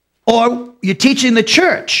or you're teaching the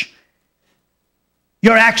church,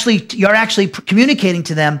 you're actually communicating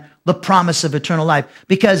to them the promise of eternal life.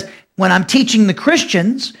 Because when I'm teaching the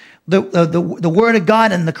Christians the Word of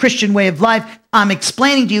God and the Christian way of life, I'm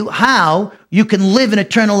explaining to you how you can live an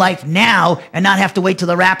eternal life now and not have to wait till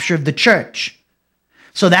the rapture of the church.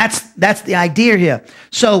 So that's the idea here.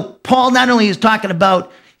 So Paul not only is talking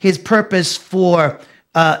about his purpose for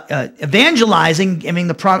evangelizing,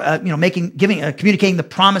 communicating the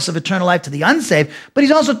promise of eternal life to the unsaved, but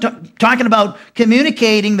he's also talking about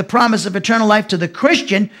communicating the promise of eternal life to the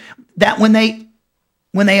Christian, that when they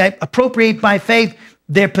appropriate by faith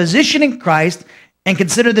their position in Christ and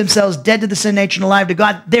consider themselves dead to the sin nature and alive to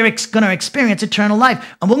God, they're going to experience eternal life.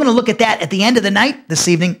 And we're going to look at that at the end of the night this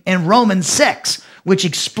evening in Romans 6, which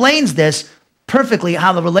explains this perfectly,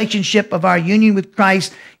 how the relationship of our union with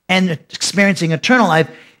Christ and experiencing eternal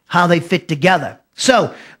life, how they fit together.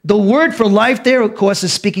 So the word for life there, of course,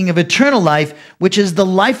 is speaking of eternal life, which is the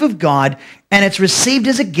life of God, and it's received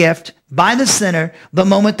as a gift by the sinner the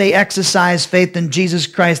moment they exercise faith in Jesus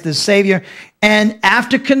Christ as Savior. And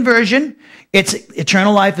after conversion, its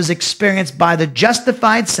eternal life is experienced by the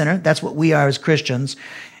justified sinner. That's what we are as Christians.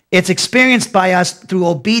 It's experienced by us through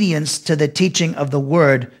obedience to the teaching of the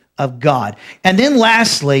Word of God. And then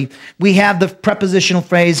lastly, we have the prepositional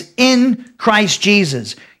phrase, in Christ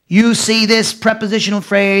Jesus. You see this prepositional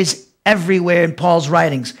phrase everywhere in Paul's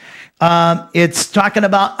writings. It's talking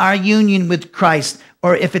about our union with Christ,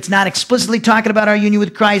 or if it's not explicitly talking about our union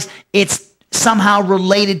with Christ, it's somehow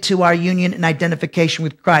related to our union and identification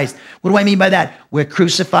with Christ. What do I mean by that? We're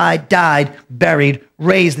crucified, died, buried,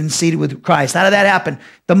 raised, and seated with Christ. How did that happen?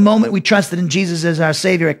 The moment we trusted in Jesus as our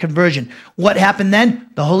Savior at conversion. What happened then?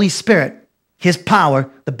 The Holy Spirit, His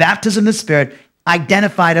power, the baptism of the Spirit,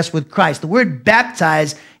 identified us with Christ. The word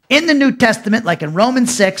baptize in the New Testament, like in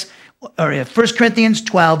Romans 6, or 1 Corinthians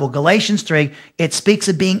 12, or Galatians 3, it speaks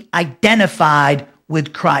of being identified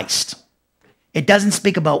with Christ. It doesn't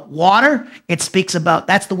speak about water. It speaks about,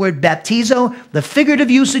 that's the word baptizo, the figurative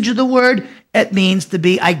usage of the word. It means to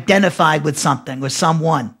be identified with something, with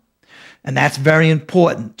someone. And that's very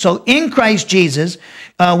important. So in Christ Jesus,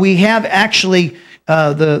 we have actually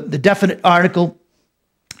the definite article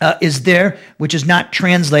is there, which is not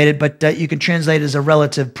translated, but you can translate it as a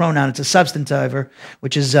relative pronoun. It's a substantiver,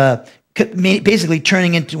 which is basically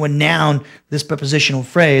turning into a noun, this prepositional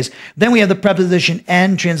phrase. Then we have the preposition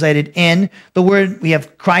en, translated in. The word, we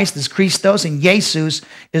have Christ is Christos, and Jesus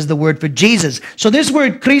is the word for Jesus. So this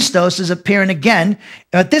word Christos is appearing again.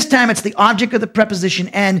 At this time, it's the object of the preposition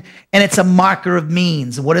en, and it's a marker of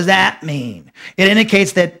means. What does that mean? It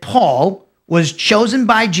indicates that Paul was chosen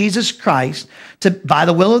by Jesus Christ by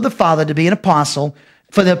the will of the Father to be an apostle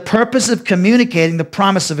for the purpose of communicating the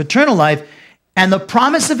promise of eternal life. And the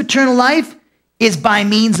promise of eternal life is by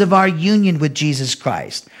means of our union with Jesus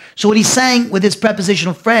Christ. So what he's saying with this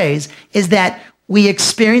prepositional phrase is that we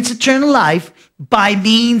experience eternal life by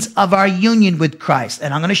means of our union with Christ.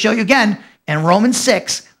 And I'm going to show you again in Romans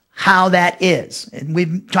 6 how that is. And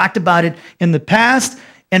we've talked about it in the past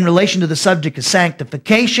in relation to the subject of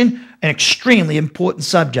sanctification, an extremely important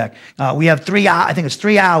subject. We have 3 hours, I think it's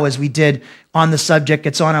 3 hours we did on the subject.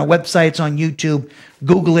 It's on our website, it's on YouTube.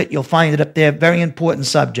 Google it, you'll find it up there. Very important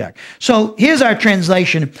subject. So here's our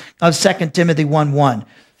translation of 2 Timothy 1:1.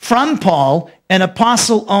 From Paul, an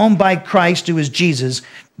apostle owned by Christ, who is Jesus,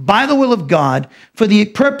 by the will of God, for the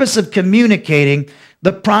purpose of communicating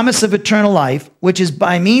the promise of eternal life, which is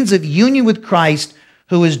by means of union with Christ,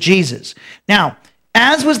 who is Jesus. Now,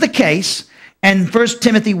 as was the case in 1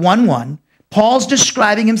 Timothy 1:1, Paul's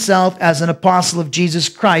describing himself as an apostle of Jesus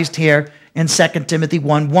Christ here in 2 Timothy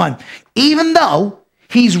 1:1, even though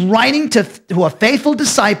he's writing to a faithful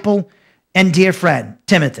disciple and dear friend,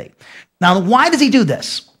 Timothy. Now, why does he do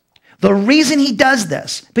this? The reason he does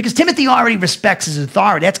this, because Timothy already respects his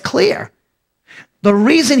authority. That's clear. The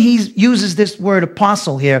reason he uses this word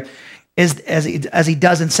apostle here is, as he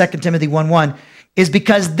does in 2 Timothy 1:1, is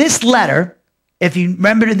because this letter, if you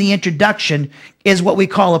remember in the introduction, is what we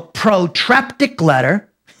call a protreptic letter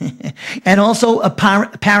and also a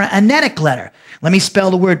paraenetic letter. Let me spell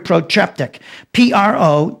the word protreptic.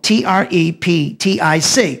 P-R-O-T-R-E-P-T-I-C.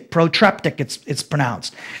 Protreptic, it's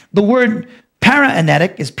pronounced. The word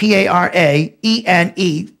paraenetic is P-A-R-A-E-N-E-T-I-C.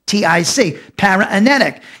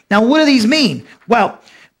 Paraenetic. Now, what do these mean? Well,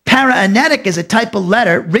 Paraenetic is a type of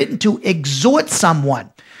letter written to exhort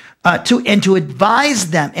someone, to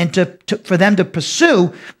advise them, and for them to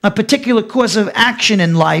pursue a particular course of action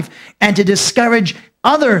in life, and to discourage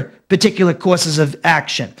other particular courses of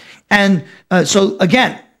action. And so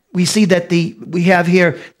again, we see that we have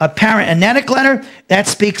here a paraenetic letter that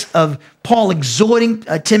speaks of Paul exhorting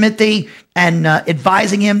Timothy and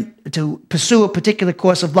advising him to pursue a particular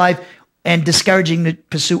course of life, and discouraging to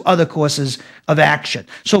pursue other courses of action.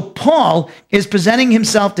 So Paul is presenting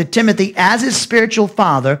himself to Timothy as his spiritual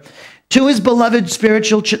father to his beloved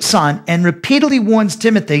spiritual son, and repeatedly warns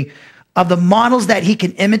Timothy of the models that he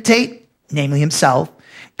can imitate, namely himself,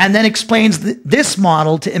 and then explains this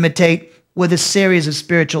model to imitate with a series of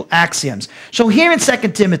spiritual axioms. So here in 2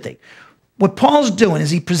 Timothy, what Paul's doing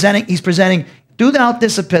is he's presenting throughout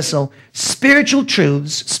this epistle spiritual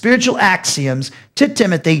truths, spiritual axioms to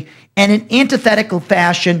Timothy, and in antithetical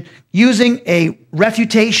fashion, using a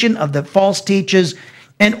refutation of the false teachers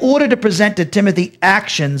in order to present to Timothy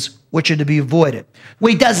actions which are to be avoided.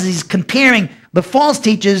 What he does is he's comparing the false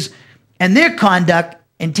teachers and their conduct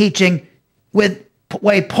and teaching with the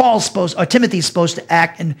way Timothy's supposed to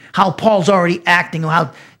act, and how Paul's already acting, or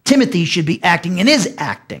how Timothy should be acting and is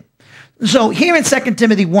acting. So here in 2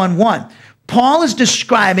 Timothy 1:1, Paul is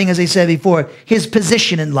describing, as I said before, his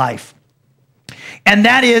position in life. And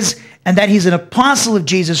that he's an apostle of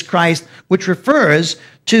Jesus Christ, which refers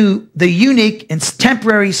to the unique and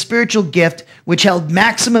temporary spiritual gift which held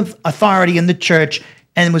maximum authority in the church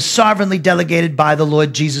and was sovereignly delegated by the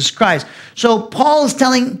Lord Jesus Christ. So Paul is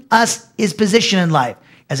telling us his position in life.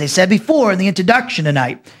 As I said before in the introduction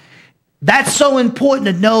tonight, that's so important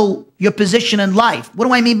to know your position in life. What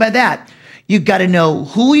do I mean by that? You've got to know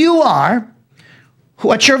who you are,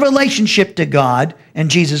 what's your relationship to God and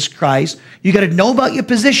Jesus Christ. You got to know about your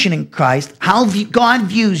position in Christ, how God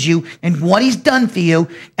views you, and what he's done for you,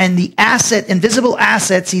 and the invisible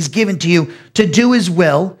assets he's given to you to do his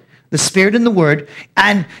will, the Spirit and the Word.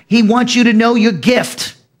 And he wants you to know your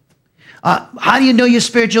gift. How do you know your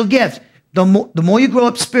spiritual gift? The more you grow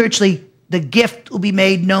up spiritually, the gift will be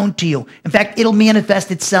made known to you. In fact, it'll manifest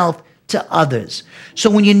itself to others. So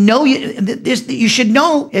when you know, you should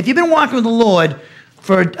know, if you've been walking with the Lord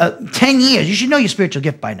for 10 years, you should know your spiritual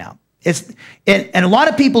gift by now. And a lot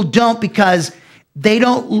of people don't, because they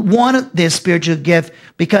don't want their spiritual gift,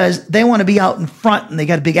 because they want to be out in front, and they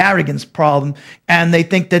got a big arrogance problem, and they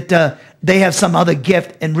think that they have some other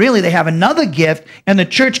gift, and really they have another gift, and the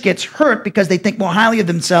church gets hurt because they think more highly of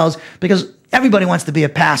themselves, because everybody wants to be a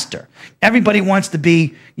pastor. Everybody wants to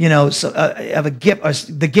be, have a gift, or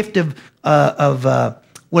the gift of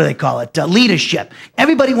what do they call it? Leadership.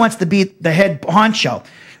 Everybody wants to be the head honcho.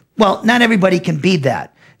 Well, not everybody can be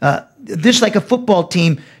that. Just like a football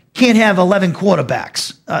team can't have 11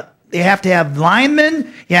 quarterbacks. They have to have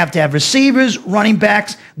linemen, you have to have receivers, running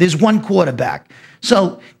backs. There's one quarterback.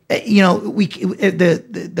 So, like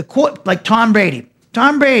Tom Brady.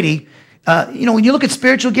 Tom Brady, when you look at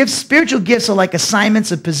spiritual gifts are like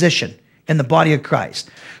assignments of position in the body of Christ.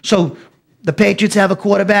 So the Patriots have a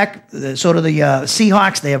quarterback, sort of the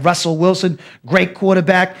Seahawks, they have Russell Wilson, great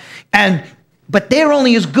quarterback. But they're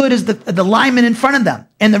only as good as the linemen in front of them,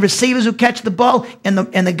 and the receivers who catch the ball, and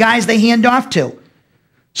the guys they hand off to.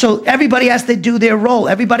 So everybody has to do their role.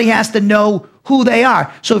 Everybody has to know who they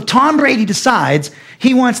are. So if Tom Brady decides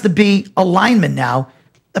he wants to be a lineman now,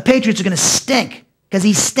 the Patriots are going to stink, because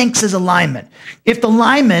he stinks as a lineman. If the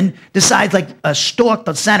lineman decides, like Stork,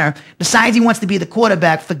 the center, decides he wants to be the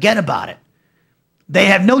quarterback, forget about it. They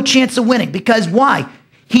have no chance of winning, because why?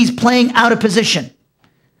 He's playing out of position.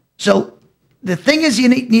 So the thing is, you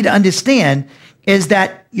need to understand is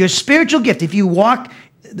that your spiritual gift, if you walk,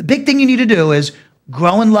 the big thing you need to do is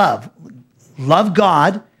grow in love. Love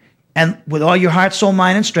God, and with all your heart, soul,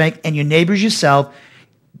 mind, and strength, and your neighbors yourself.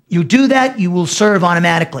 You do that, you will serve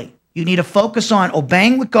automatically. You need to focus on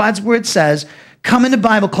obeying what God's word says, coming to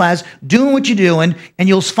Bible class, doing what you're doing, and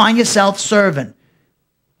you'll find yourself serving.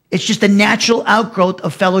 It's just a natural outgrowth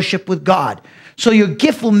of fellowship with God. So your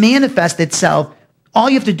gift will manifest itself. All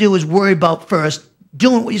you have to do is worry about first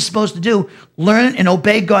doing what you're supposed to do, learn and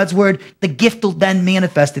obey God's word. The gift will then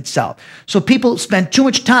manifest itself. So people spend too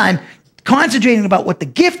much time concentrating about what the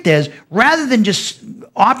gift is rather than just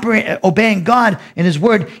obeying God and his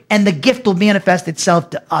word, and the gift will manifest itself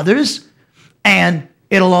to others, and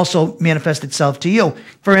it'll also manifest itself to you.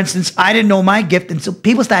 For instance, I didn't know my gift, and so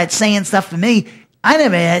people started saying stuff to me. I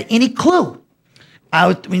never had any clue.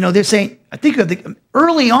 They're saying, I think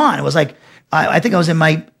early on, it was like, I think I was in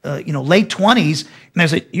my late 20s, and I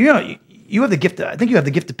said, you have the gift. I think you have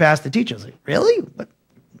the gift to pastor, teacher. I was like, really? But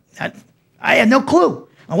I had no clue.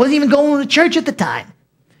 I wasn't even going to church at the time.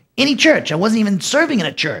 any church. I wasn't even serving in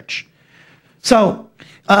a church. So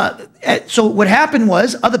what happened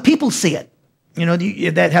was other people see it,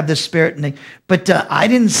 that have this spirit. But I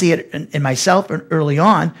didn't see it in myself early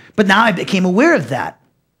on, but now I became aware of that.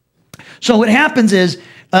 So what happens is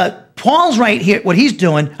Paul's right here, what he's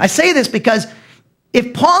doing. I say this because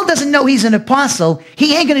if Paul doesn't know he's an apostle,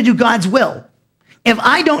 he ain't going to do God's will. If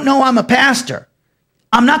I don't know I'm a pastor,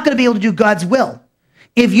 I'm not going to be able to do God's will.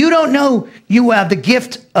 If you don't know you have the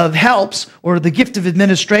gift of helps or the gift of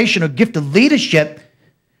administration or gift of leadership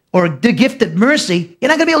or the gift of mercy, you're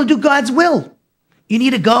not going to be able to do God's will. You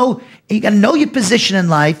need to go, and you got to know your position in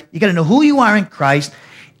life. You got to know who you are in Christ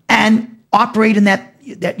and operate in that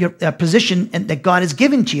your position and that God has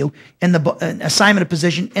given to you in the assignment of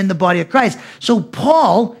position in the body of Christ. So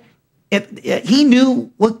Paul, he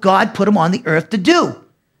knew what God put him on the earth to do.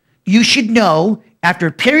 You should know after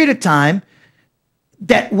a period of time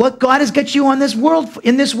that what God has got you on this world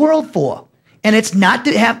in this world for. And it's not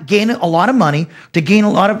to gain a lot of money, to gain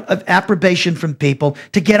a lot of approbation from people,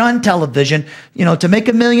 to get on television, to make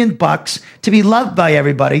 $1 million, to be loved by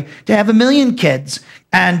everybody, to have 1 million kids,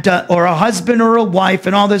 and or a husband or a wife,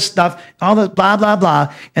 and all this stuff, all the blah blah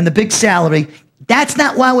blah, and the big salary. That's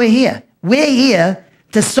not why we're here. We're here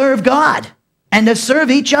to serve God and to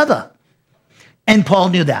serve each other. And Paul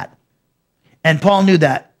knew that.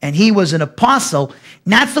 And he was an apostle,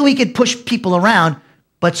 not so he could push people around,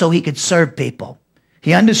 but so he could serve people.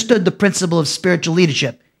 He understood the principle of spiritual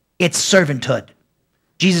leadership. It's servanthood.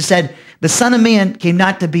 Jesus said, the Son of Man came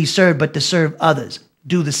not to be served, but to serve others.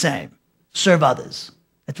 Do the same. Serve others.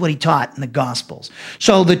 That's what he taught in the Gospels.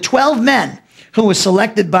 So the 12 men who were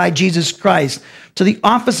selected by Jesus Christ to the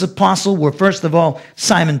office of apostle were, first of all,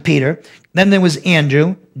 Simon Peter. Then there was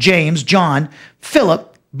Andrew, James, John,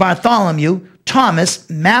 Philip, Bartholomew, Thomas,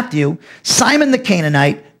 Matthew, Simon the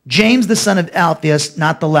Canaanite, James the son of Alphaeus,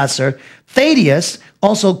 not the lesser, Thaddeus,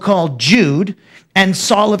 also called Jude, and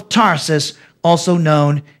Saul of Tarsus, also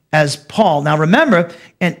known as Paul. Now remember,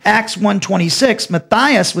 in Acts 1:26,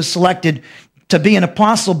 Matthias was selected to be an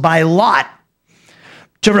apostle by lot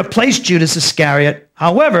to replace Judas Iscariot.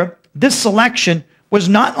 However, this selection was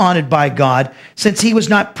not honored by God, since he was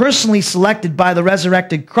not personally selected by the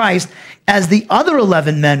resurrected Christ as the other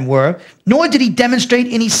 11 men were, nor did he demonstrate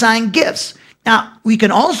any sign gifts. Now, we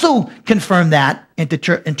can also confirm that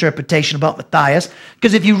interpretation about Matthias,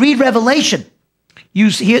 because if you read Revelation,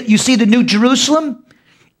 you see the New Jerusalem,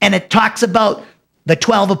 and it talks about the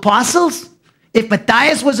 12 apostles. If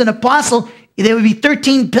Matthias was an apostle, there would be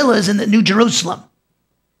 13 pillars in the New Jerusalem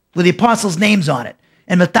with the apostles' names on it.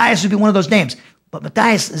 And Matthias would be one of those names. But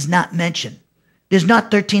Matthias is not mentioned. There's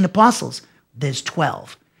not 13 apostles. There's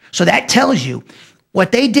 12. So that tells you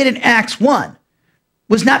what they did in Acts 1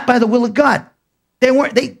 was not by the will of God.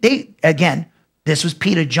 Again, this was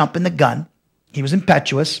Peter jumping the gun. He was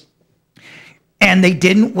impetuous. And they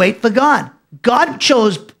didn't wait for God.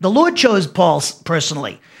 The Lord chose Paul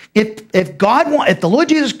personally. If the Lord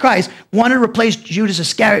Jesus Christ wanted to replace Judas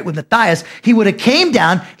Iscariot with Matthias, he would have came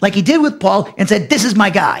down like he did with Paul and said, this is my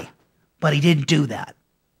guy. But he didn't do that.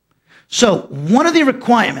 So one of the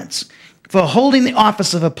requirements for holding the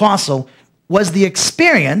office of apostle was the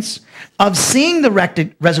experience of seeing the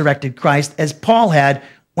resurrected Christ, as Paul had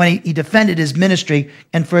when he defended his ministry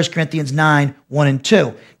in 1 Corinthians 9, 1 and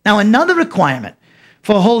 2. Now, another requirement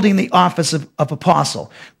for holding the office of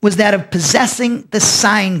apostle was that of possessing the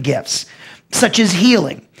sign gifts, such as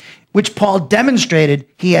healing, which Paul demonstrated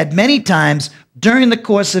he had many times during the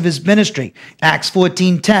course of his ministry. Acts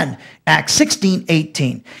 14:10, Acts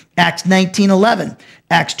 16:18, Acts 19:11,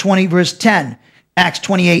 Acts 20 verse 10, Acts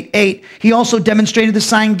 28:8. He also demonstrated the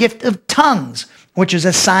sign gift of tongues, which is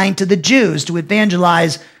assigned to the Jews to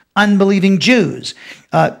evangelize unbelieving Jews.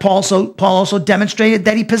 Paul also demonstrated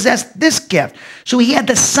that he possessed this gift. So he had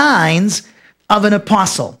the signs of an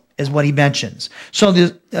apostle, is what he mentions. So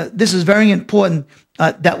this is very important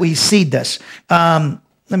that we see this. Let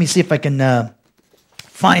me see if I can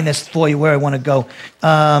find this for you where I want to go.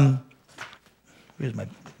 Let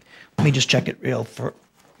me just check it real.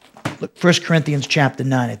 Look, 1 Corinthians chapter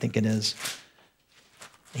 9, I think it is.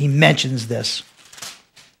 He mentions this.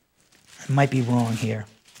 I might be wrong here.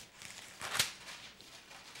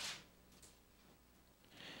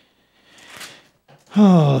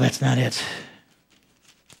 Oh, that's not it.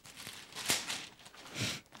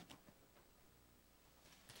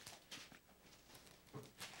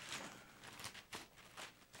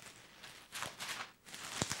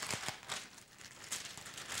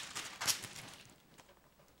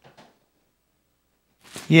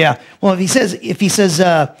 Yeah. Well, if he says,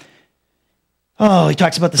 Oh, he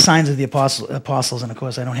talks about the signs of the apostles, and of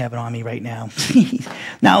course I don't have it on me right now.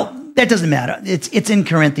 Now, that doesn't matter. It's in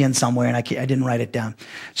Corinthians somewhere, and I didn't write it down.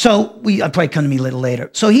 So I'll probably come to me a little later.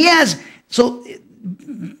 So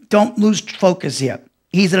don't lose focus here.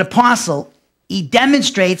 He's an apostle. He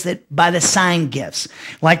demonstrates it by the sign gifts,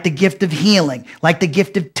 like the gift of healing, like the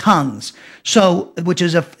gift of tongues. So, which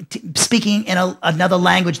is speaking in another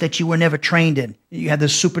language that you were never trained in. You have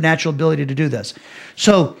this supernatural ability to do this.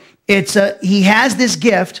 So he has this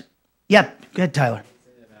gift. Yep, go ahead, Tyler.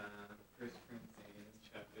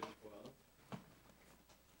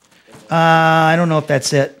 I don't know if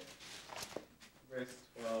that's it. Verse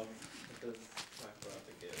 12, it does talk about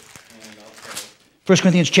the gifts. And also, 1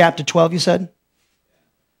 Corinthians chapter 12, you said?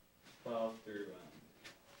 12 through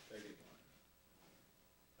 31.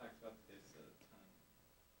 Talks about the gifts of the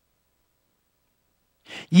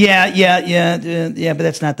tongue. Yeah, but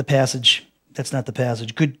that's not the passage. That's not the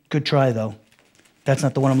passage. Good try, though. That's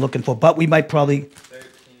not the one I'm looking for. But we might probably... 13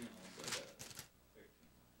 also does.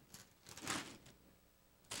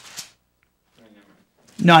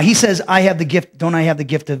 13. No, he says, I have the gift, don't I have the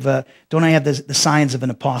gift of, don't I have the signs of an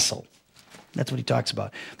apostle? That's what he talks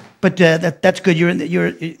about. But that's good. You're on the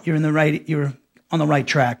right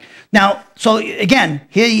track. Now, so again,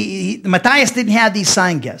 Matthias didn't have these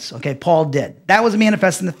sign gifts. Okay, Paul did. That was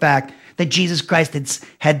manifesting the fact that Jesus Christ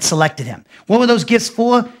had selected him. What were those gifts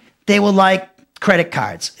for? They were like credit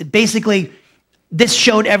cards. Basically, this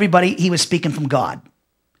showed everybody he was speaking from God.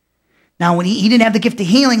 Now, when he didn't have the gift of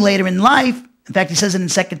healing later in life, in fact, he says it in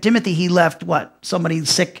 2 Timothy, he left, somebody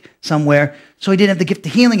sick somewhere, so he didn't have the gift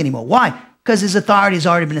of healing anymore. Why? Because his authority has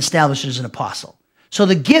already been established as an apostle. So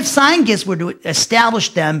the sign gifts were to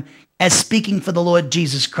establish them as speaking for the Lord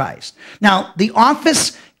Jesus Christ. Now, the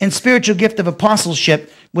office and spiritual gift of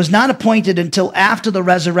apostleship was not appointed until after the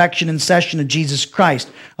resurrection and session of Jesus Christ,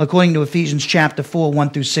 according to Ephesians chapter 4, 1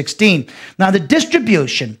 through 16. Now, the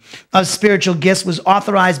distribution of spiritual gifts was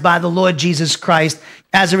authorized by the Lord Jesus Christ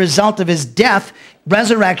as a result of his death,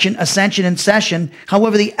 resurrection, ascension, and session.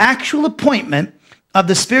 However, the actual appointment of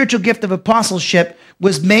the spiritual gift of apostleship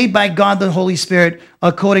was made by God the Holy Spirit,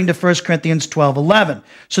 according to 1 Corinthians 12:11.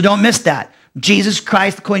 So don't miss that. Jesus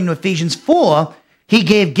Christ, according to Ephesians 4, he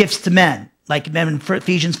gave gifts to men. Like in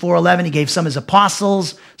Ephesians 4:11, he gave some as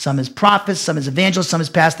apostles, some as prophets, some as evangelists, some as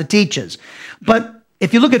pastor teachers. But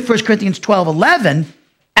if you look at 1 Corinthians 12:11,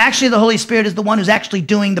 actually the Holy Spirit is the one who's actually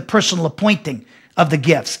doing the personal appointing of the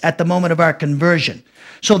gifts at the moment of our conversion.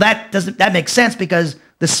 So that makes sense because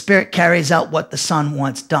the Spirit carries out what the Son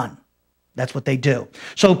wants done. That's what they do.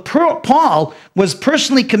 So Paul was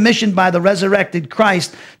personally commissioned by the resurrected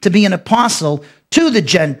Christ to be an apostle to the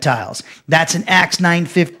Gentiles. That's in Acts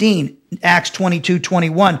 9:15, Acts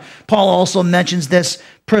 22:21. Paul also mentions this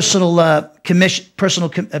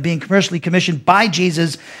being personally commissioned by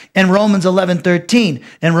Jesus in Romans 11:13,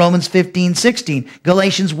 and Romans 15:16,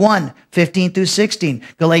 Galatians 1:15 through 16,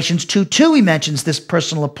 Galatians 2:2. He mentions this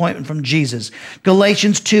personal appointment from Jesus.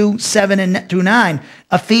 Galatians 2:7 through 9,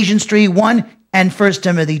 Ephesians 3:1, and 1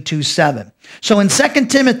 Timothy 2:7. So in 2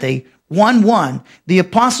 Timothy 1:1, the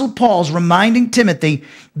Apostle Paul's reminding Timothy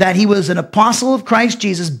that he was an apostle of Christ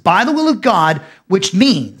Jesus by the will of God, which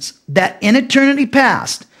means that in eternity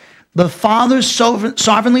past, the Father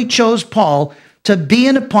sovereignly chose Paul to be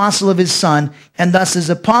an apostle of his Son, and thus his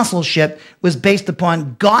apostleship was based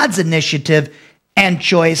upon God's initiative and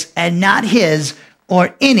choice and not his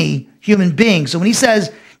or any human being. So when he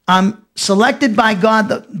says, I'm selected by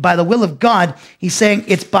God, by the will of God, he's saying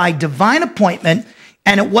it's by divine appointment.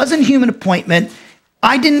 And it wasn't human appointment.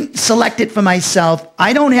 I didn't select it for myself.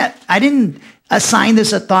 I didn't assign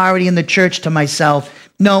this authority in the church to myself.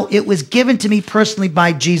 No, it was given to me personally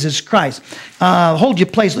by Jesus Christ. Hold your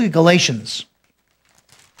place. Look at Galatians.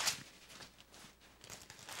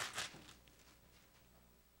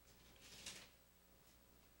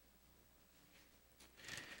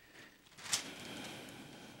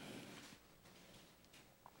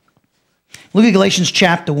 Look at Galatians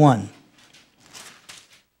chapter 1.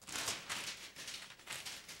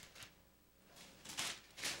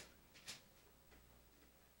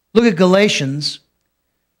 Look at Galatians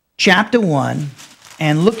chapter 1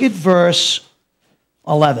 and look at verse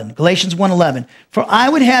 11. Galatians 1:11. For I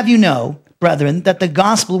would have you know, brethren, that the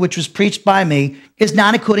gospel which was preached by me is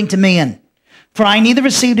not according to man. For I neither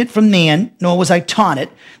received it from man, nor was I taught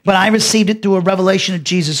it, but I received it through a revelation of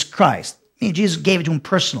Jesus Christ. I mean, Jesus gave it to him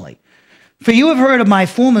personally. For you have heard of my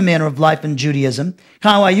former manner of life in Judaism,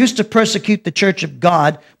 how I used to persecute the church of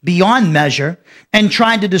God beyond measure and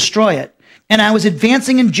tried to destroy it. And I was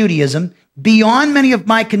advancing in Judaism beyond many of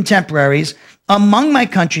my contemporaries among my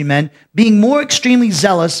countrymen, being more extremely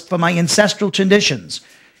zealous for my ancestral traditions,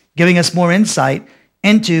 giving us more insight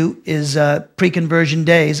into his pre-conversion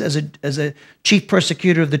days as a chief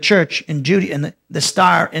persecutor of the church in Judaism, and the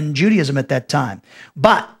star in Judaism at that time.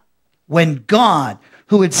 But when God,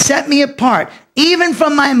 who had set me apart, even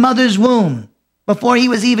from my mother's womb, before he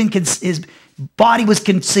was even his body was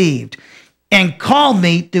conceived, and called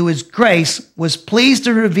me through his grace, was pleased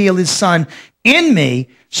to reveal his Son in me,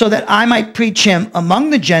 so that I might preach him among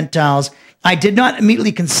the Gentiles, I did not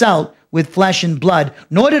immediately consult with flesh and blood,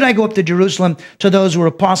 nor did I go up to Jerusalem to those who were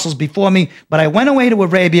apostles before me, but I went away to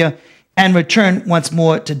Arabia and returned once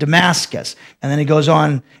more to Damascus. And then he goes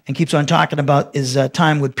on and keeps on talking about his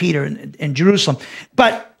time with Peter in Jerusalem.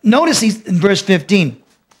 But notice he's in verse 15,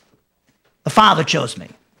 the Father chose me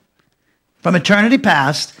from eternity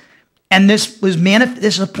past, and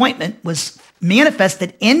this appointment was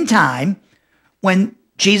manifested in time when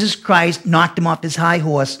Jesus Christ knocked him off his high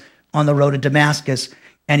horse on the road to Damascus,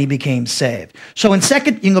 and he became saved. So you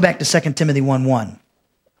can go back to 2 Timothy 1:1.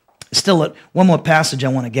 Still one more passage I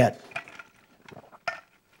want to get.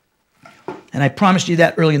 And I promised you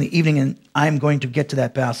that early in the evening, and I'm going to get to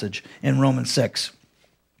that passage in Romans 6.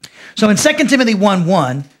 So in 2 Timothy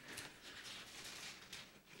 1:1,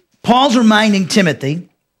 Paul's reminding Timothy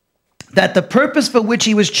that the purpose for which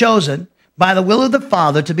he was chosen by the will of the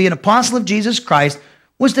Father to be an apostle of Jesus Christ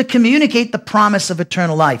was to communicate the promise of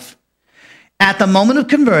eternal life. At the moment of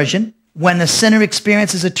conversion, when the sinner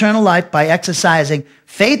experiences eternal life by exercising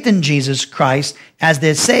faith in Jesus Christ as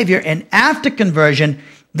their Savior, and after conversion,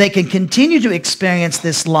 they can continue to experience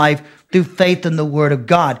this life through faith in the Word of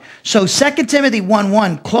God. So 2 Timothy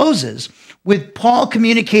 1:1 closes with Paul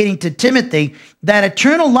communicating to Timothy that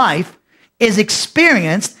eternal life is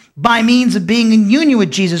experienced by means of being in union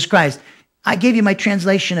with Jesus Christ. I gave you my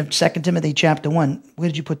translation of 2 Timothy chapter 1. Where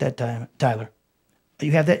did you put that, Tyler?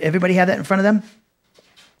 You have that? Everybody have that in front of them?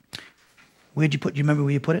 Where'd you put? Do you remember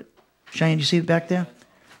where you put it? Cheyenne, you see it back there?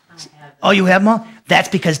 Oh, you have them all? That's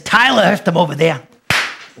because Tyler left them over there.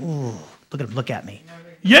 Ooh, look at him, look at me.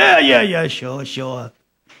 Yeah, sure.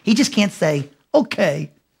 He just can't say, okay.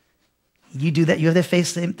 You do that? You have that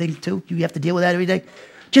face thing too? You have to deal with that every day?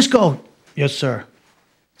 Just go, yes, sir.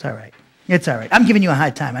 It's all right. It's all right. I'm giving you a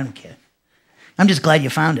hard time. I don't care. I'm just glad you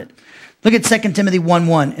found it. Look at 2 Timothy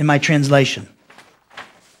 1:1 in my translation.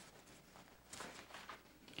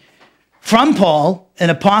 From Paul, an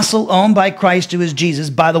apostle owned by Christ, who is Jesus,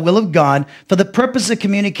 by the will of God, for the purpose of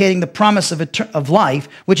communicating the promise of life,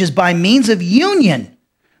 which is by means of union.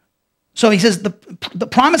 So he says the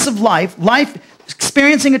promise of life,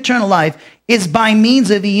 experiencing eternal life, is by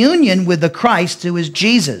means of union with the Christ, who is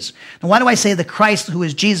Jesus. Now, why do I say the Christ, who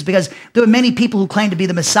is Jesus? Because there were many people who claimed to be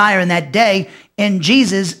the Messiah in that day, and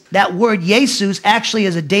Jesus, that word Jesus, actually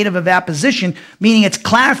is a dative of apposition, meaning it's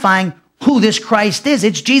clarifying who this Christ is.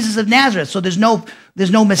 It's Jesus of Nazareth. So there's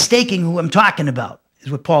no mistaking who I'm talking about,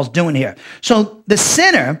 is what Paul's doing here. So the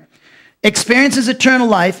sinner experiences eternal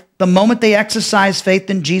life the moment they exercise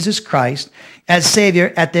faith in Jesus Christ as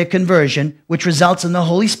Savior at their conversion, which results in the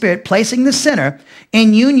Holy Spirit placing the sinner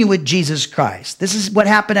in union with Jesus Christ. This is what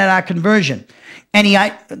happened at our conversion. And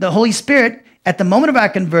the Holy Spirit, at the moment of our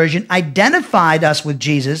conversion, identified us with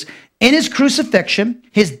Jesus in his crucifixion,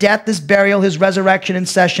 his death, his burial, his resurrection and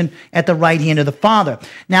session at the right hand of the Father.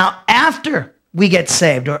 Now, after we get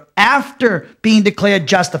saved, or after being declared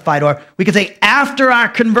justified, or we could say after our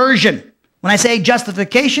conversion. When I say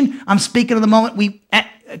justification, I'm speaking of the moment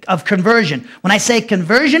of conversion. When I say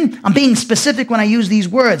conversion, I'm being specific when I use these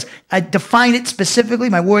words. I define it specifically.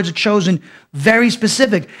 My words are chosen very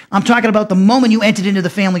specific. I'm talking about the moment you entered into the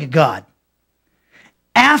family of God.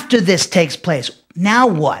 After this takes place, now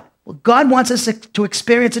what? Well, God wants us to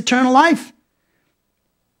experience eternal life.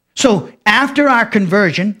 So after our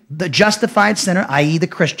conversion, the justified sinner, i.e. the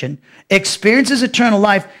Christian, experiences eternal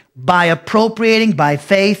life by appropriating by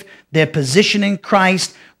faith their position in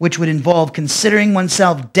Christ, which would involve considering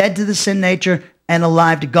oneself dead to the sin nature and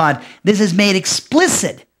alive to God. This is made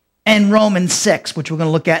explicit in Romans 6, which we're going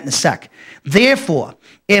to look at in a sec. Therefore,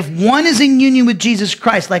 if one is in union with Jesus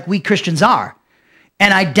Christ, like we Christians are,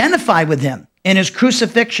 and identified with him in his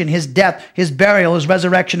crucifixion, his death, his burial, his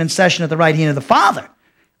resurrection and session at the right hand of the Father,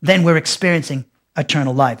 then we're experiencing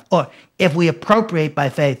eternal life. Or if we appropriate by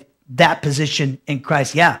faith that position in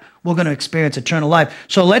Christ, we're going to experience eternal life.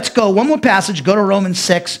 So let's go one more passage, go to Romans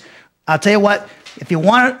 6. I'll tell you what, if you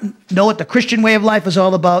want to know what the Christian way of life is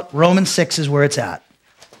all about, Romans 6 is where it's at.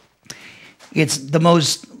 It's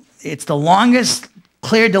the longest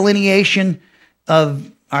clear delineation of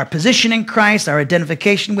our position in Christ, our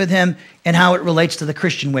identification with him, and how it relates to the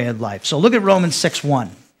Christian way of life. So look at Romans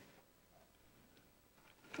 6:1.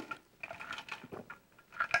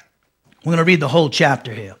 We're going to read the whole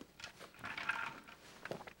chapter here.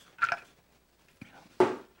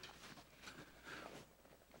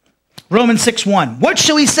 Romans 6:1. What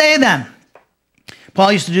shall we say then?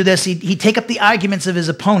 Paul used to do this. He'd take up the arguments of his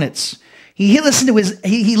opponents. He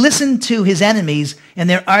listened to his enemies and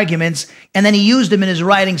their arguments, and then he used them in his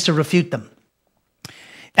writings to refute them.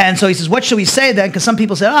 And so he says, what shall we say then? Because some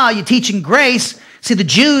people say, oh, you're teaching grace. See, the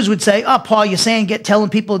Jews would say, oh, Paul, you're saying telling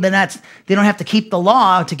people that they don't have to keep the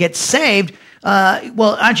law to get saved.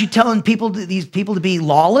 Well, aren't you telling these people to be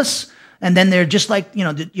lawless? And then they're just like,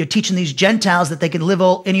 you're teaching these Gentiles that they can live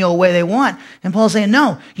any old way they want. And Paul's saying,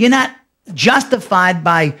 no, you're not justified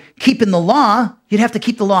by keeping the law. You'd have to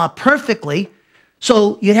keep the law perfectly.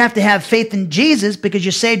 So you'd have to have faith in Jesus because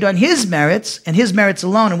you're saved on his merits and his merits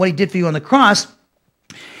alone and what he did for you on the cross.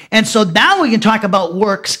 And so now we can talk about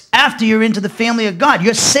works after you're into the family of God.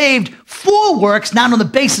 You're saved for works, not on the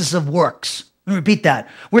basis of works. Let me repeat that.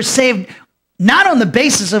 We're saved not on the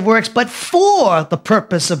basis of works, but for the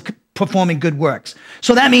purpose of performing good works.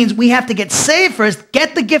 So that means we have to get saved first,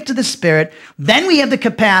 get the gift of the Spirit, then we have the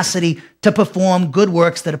capacity to perform good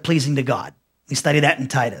works that are pleasing to God. We study that in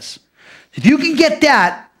Titus. If you can get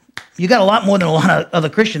that, you got a lot more than a lot of other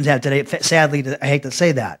Christians have today. Sadly, I hate to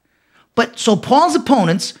say that. But so Paul's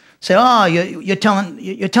opponents say, "Oh, you're telling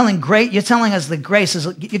us the grace is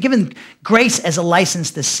you're giving grace as a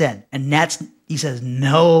license to sin," and he says,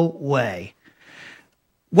 "No way."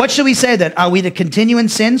 What should we say then? Are we to continue in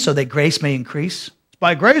sin so that grace may increase? It's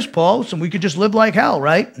by grace, Paul, so we could just live like hell,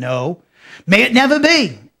 right? No, may it never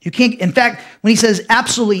be. You can't. In fact, when he says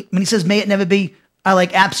absolutely, when he says may it never be, I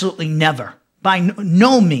like absolutely never. By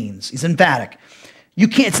no means. He's emphatic. You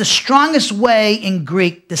can't. It's the strongest way in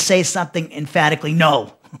Greek to say something emphatically.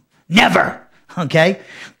 No, never. Okay.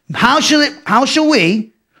 How shall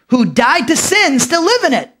we, who died to sin, still live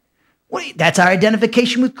in it? That's our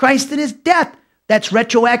identification with Christ in his death. That's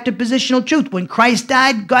retroactive positional truth. When Christ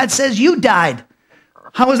died, God says you died.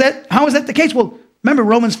 How is that the case? Well, remember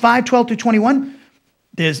Romans 5:12-21.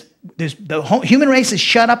 The whole human race is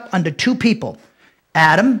shut up under two people,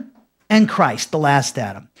 Adam and Christ, the last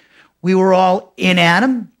Adam. We were all in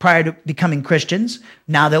Adam prior to becoming Christians.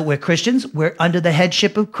 Now that we're Christians, we're under the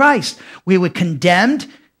headship of Christ. We were condemned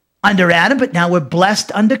under Adam, but now we're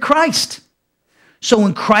blessed under Christ. So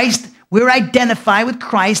in Christ, we're identified with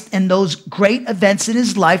Christ and those great events in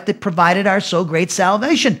his life that provided our so great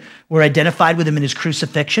salvation. We're identified with him in his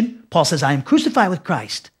crucifixion. Paul says, I am crucified with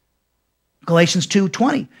Christ. Galatians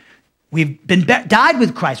 2:20. We've been died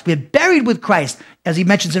with Christ. We're buried with Christ, as he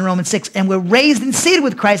mentions in Romans 6, and we're raised and seated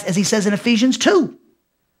with Christ, as he says in Ephesians 2.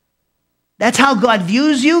 That's how God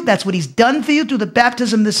views you. That's what he's done for you through the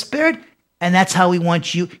baptism of the Spirit, and that's how he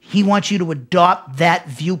wants you to adopt that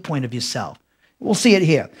viewpoint of yourself. We'll see it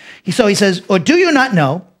here. So he says, or do you not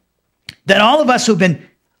know that all of us who've been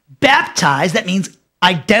baptized, that means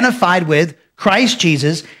identified with Christ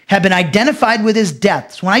Jesus, have been identified with his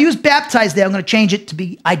death. So when I use baptized there, I'm going to change it to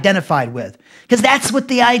be identified with, because that's what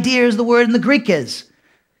the idea is, the word in the Greek is.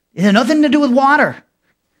 It has nothing to do with water.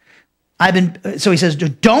 So he says,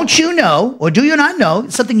 don't you know, or do you not know,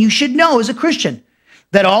 it's something you should know as a Christian,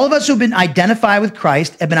 that all of us who've been identified with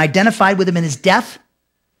Christ have been identified with him in his death?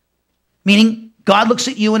 Meaning God looks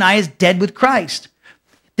at you and I as dead with Christ.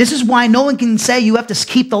 This is why no one can say you have to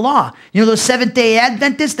keep the law. You know those Seventh-day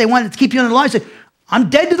Adventists, they wanted to keep you under the law. He said, I'm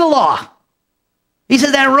dead to the law. He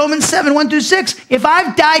said that in Romans 7:1-6. If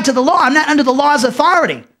I've died to the law, I'm not under the law's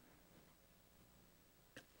authority.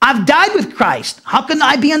 I've died with Christ. How can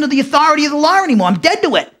I be under the authority of the law anymore? I'm dead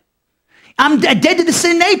to it. I'm dead to the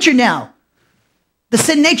sin nature now. The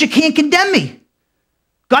sin nature can't condemn me.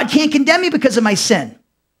 God can't condemn me because of my sin,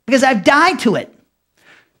 because I've died to it.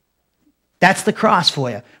 That's the cross for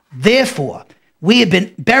you. Therefore, we have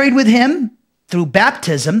been buried with him through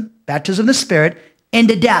baptism of the Spirit,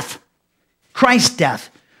 into death, Christ's death,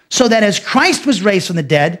 so that as Christ was raised from the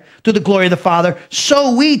dead through the glory of the Father,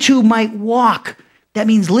 so we too might walk. That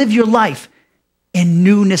means live your life in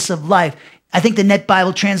newness of life. I think the Net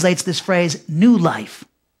Bible translates this phrase, new life.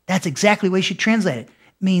 That's exactly the way you should translate it. It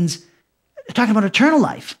means talking about eternal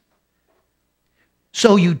life.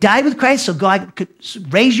 So you died with Christ, so God could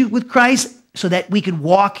raise you with Christ so that we could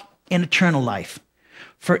walk in eternal life.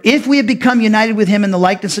 For if we have become united with him in the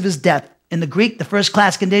likeness of his death, in the Greek, the first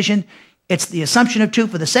class condition, it's the assumption of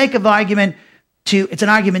truth for the sake of argument. It's an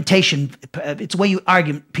argumentation. It's the way you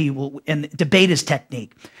argue people, and debate is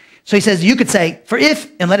technique. So he says, you could say, for if,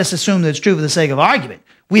 and let us assume that it's true for the sake of argument,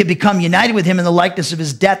 we have become united with him in the likeness of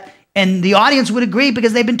his death, and the audience would agree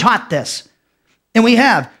because they've been taught this. And we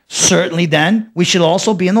have. Certainly then, we should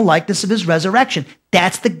also be in the likeness of his resurrection.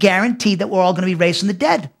 That's the guarantee that we're all going to be raised from the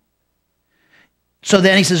dead. So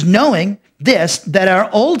then he says, knowing this, that our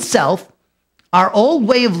old self, our old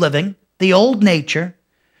way of living, the old nature,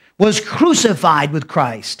 was crucified with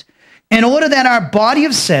Christ, in order that our body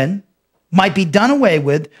of sin might be done away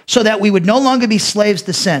with, so that we would no longer be slaves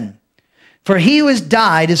to sin. For he who has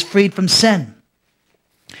died is freed from sin.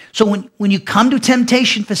 So when you come to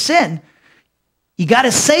temptation for sin, you got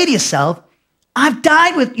to say to yourself,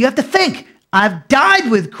 you have to think, I've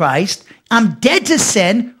died with Christ. I'm dead to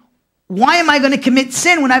sin. Why am I going to commit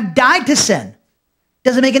sin when I've died to sin?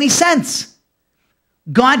 Doesn't make any sense.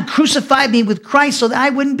 God crucified me with Christ so that I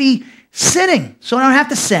wouldn't be sinning, so I don't have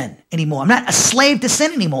to sin anymore. I'm not a slave to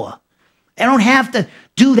sin anymore. I don't have to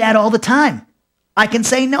do that all the time. I can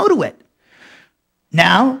say no to it.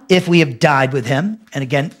 Now, if we have died with him, and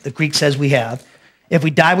again, the Greek says we have, if we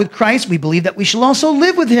die with Christ, we believe that we shall also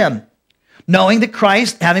live with him, knowing that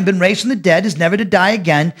Christ, having been raised from the dead, is never to die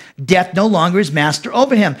again. Death no longer is master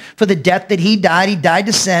over him. For the death that he died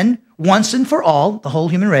to sin once and for all, the whole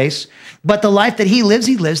human race. But the life that he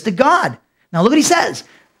lives to God. Now look what he says.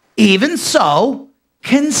 Even so,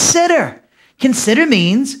 consider. Consider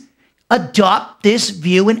means adopt this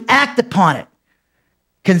view and act upon it.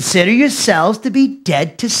 Consider yourselves to be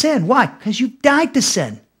dead to sin. Why? Because you've died to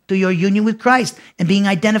sin through your union with Christ and being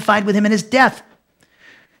identified with him in his death.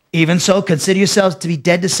 Even so, consider yourselves to be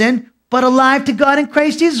dead to sin, but alive to God in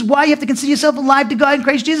Christ Jesus. Why you have to consider yourself alive to God in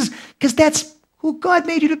Christ Jesus? Because that's who God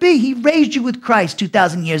made you to be. He raised you with Christ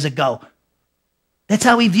 2,000 years ago. That's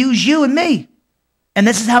how he views you and me. And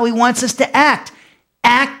this is how he wants us to act.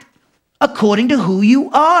 Act according to who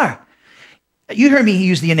you are. You heard me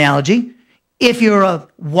use the analogy.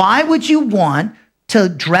 Why would you want to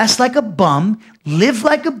dress like a bum, live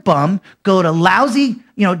like a bum, go to lousy,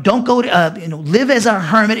 don't go to, live as a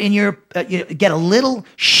hermit in your, get a little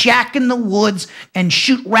shack in the woods and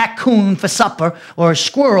shoot raccoon for supper or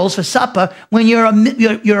squirrels for supper when you're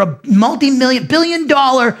a multi-million,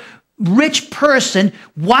 billion-dollar rich person?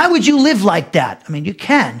 Why would you live like that? I mean, you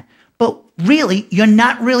can, but really, you're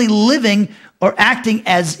not really living or acting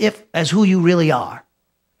as who you really are.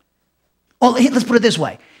 Well, let's put it this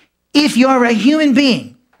way. If you're a human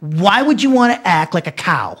being, why would you want to act like a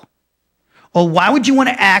cow? Or why would you want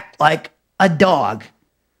to act like a dog?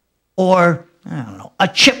 Or, I don't know, a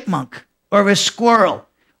chipmunk or a squirrel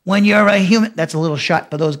when you're a human? That's a little shot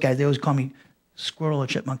for those guys. They always call me squirrel or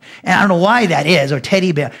chipmunk. And I don't know why that is, or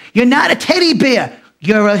teddy bear. You're not a teddy bear.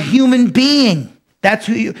 You're a human being. That's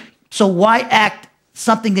who you, so why act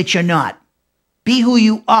something that you're not? Be who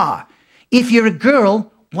you are. If you're a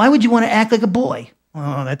girl, why would you want to act like a boy?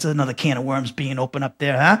 Oh, that's another can of worms being opened up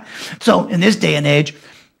there, huh? So in this day and age,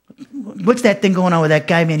 what's that thing going on with that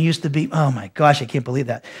guy, man? He used to be, oh my gosh, I can't believe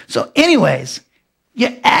that. So anyways,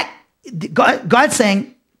 God's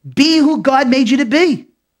saying, be who God made you to be.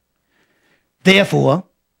 Therefore,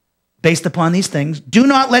 based upon these things, do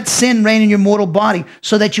not let sin reign in your mortal body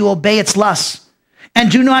so that you obey its lusts. And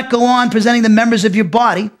do not go on presenting the members of your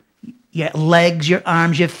body, your legs, your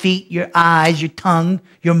arms, your feet, your eyes, your tongue,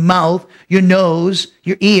 your mouth, your nose,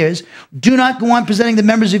 your ears. Do not go on presenting the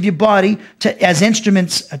members of your body as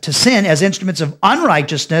instruments to sin, as instruments of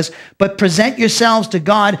unrighteousness, but present yourselves to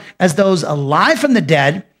God as those alive from the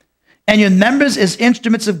dead, and your members as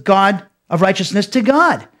instruments of God, of righteousness to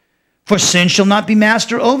God. For sin shall not be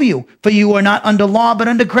master over you, for you are not under law, but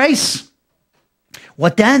under grace.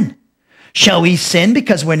 What then? Shall we sin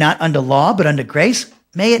because we're not under law, but under grace?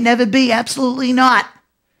 May it never be. Absolutely not.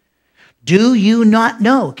 Do you not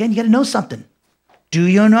know? Again, you got to know something. Do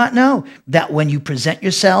you not know that when you present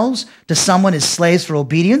yourselves to someone as slaves for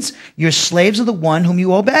obedience, you're slaves of the one whom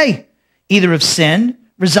you obey, either of sin,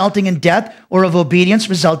 resulting in death, or of obedience,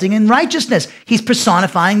 resulting in righteousness? He's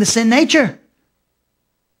personifying the sin nature.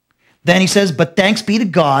 Then he says, but thanks be to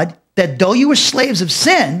God that though you were slaves of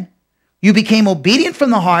sin, you became obedient from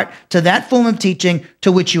the heart to that form of teaching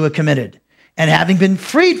to which you were committed. And having been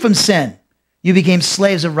freed from sin, you became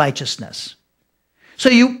slaves of righteousness. So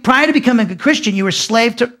prior to becoming a Christian, you were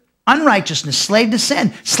slave to unrighteousness, slave to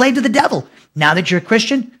sin, slave to the devil. Now that you're a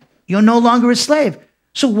Christian, you're no longer a slave.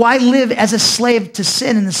 So why live as a slave to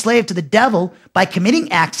sin and a slave to the devil by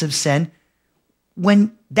committing acts of sin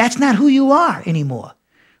when that's not who you are anymore?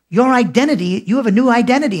 Your identity, you have a new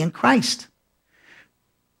identity in Christ.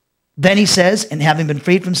 Then he says, and having been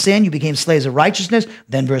freed from sin, you became slaves of righteousness.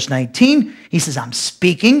 Then verse 19, he says, I'm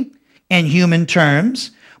speaking in human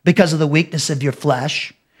terms because of the weakness of your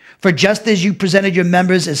flesh. For just as you presented your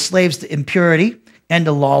members as slaves to impurity and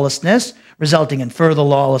to lawlessness, resulting in further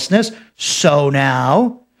lawlessness, so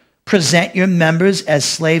now present your members as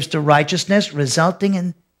slaves to righteousness, resulting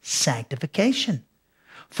in sanctification.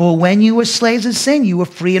 For when you were slaves of sin, you were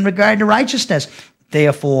free in regard to righteousness.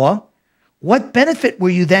 Therefore, what benefit were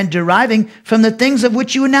you then deriving from the things of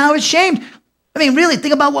which you are now ashamed? I mean, really,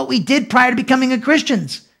 think about what we did prior to becoming a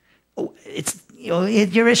Christians.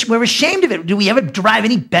 We're ashamed of it. Do we ever derive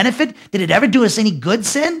any benefit? Did it ever do us any good,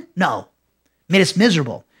 sin? No. It made us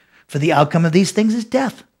miserable. For the outcome of these things is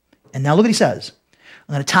death. And now look what he says.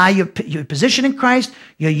 I'm going to tie your position in Christ,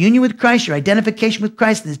 your union with Christ, your identification with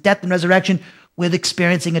Christ, his death and resurrection, with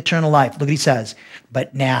experiencing eternal life. Look what he says.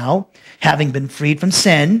 But now, having been freed from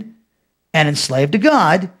sin and enslaved to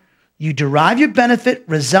God, you derive your benefit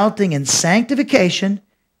resulting in sanctification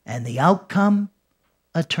and the outcome,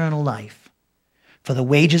 eternal life. For the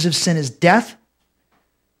wages of sin is death.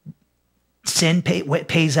 Sin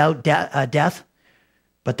pays out death.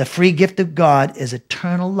 But the free gift of God is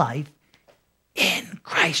eternal life in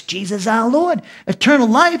Christ Jesus our Lord. Eternal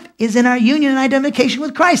life is in our union and identification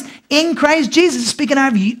with Christ. In Christ Jesus, speaking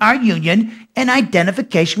of our union and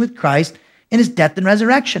identification with Christ in his death and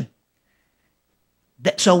resurrection.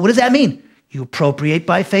 So what does that mean? You appropriate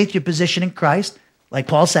by faith your position in Christ. Like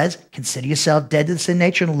Paul says, consider yourself dead to the sin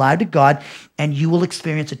nature and alive to God, and you will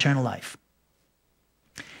experience eternal life.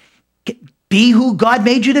 Be who God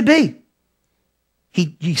made you to be.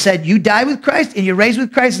 He said you die with Christ and you're raised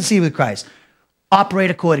with Christ and seated with Christ. Operate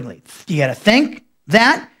accordingly. You got to think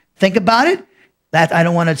about it. That I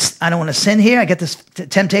don't want to sin here. I get this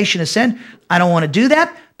temptation to sin. I don't want to do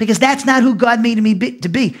that because that's not who God made me to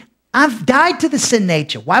be. I've died to the sin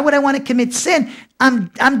nature. Why would I want to commit sin? I'm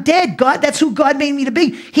dead. That's who God made me to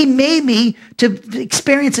be. He made me to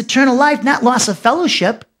experience eternal life, not loss of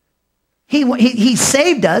fellowship. He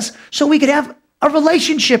saved us so we could have a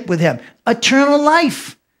relationship with him. Eternal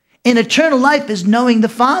life. And eternal life is knowing the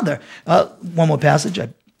Father. One more passage,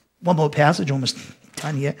 almost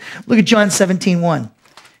done here. Look at John 17:1.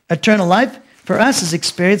 Eternal life for us is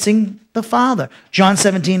experiencing the Father. John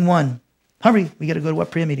 17:1. Hurry, we got to go to what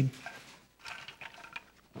prayer meeting?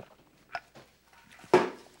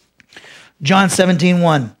 John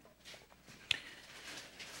 17:1.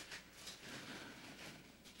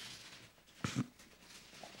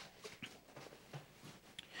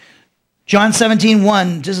 John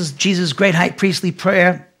 17:1, this is Jesus' great high priestly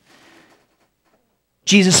prayer.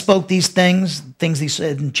 Jesus spoke these things he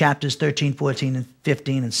said in chapters 13, 14, and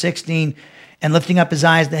 15, and 16. And lifting up his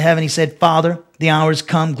eyes to heaven, he said, Father, the hour has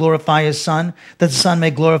come, glorify his Son, that the Son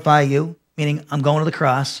may glorify you, meaning I'm going to the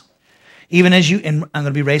cross, even as you, and I'm going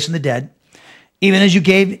to be raised from the dead, even as you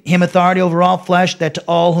gave him authority over all flesh, that to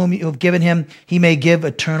all whom you have given him, he may give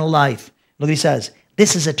eternal life. Look what he says.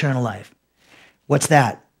 This is eternal life. What's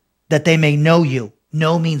that? That they may know you.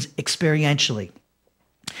 Know means experientially.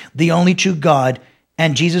 The only true God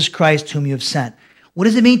and Jesus Christ whom you have sent. What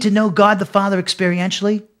does it mean to know God the Father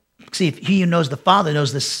experientially? See, if he who knows the Father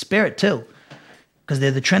knows the Spirit too, because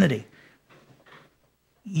they're the Trinity.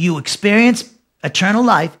 You experience eternal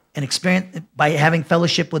life and experience by having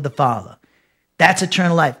fellowship with the Father. That's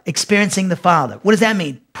eternal life, experiencing the Father. What does that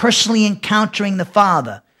mean? Personally encountering the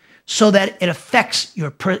Father so that it affects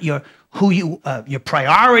your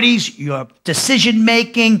priorities, your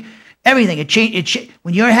decision-making, everything.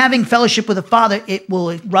 When you're having fellowship with the Father, it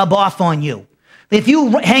will rub off on you. If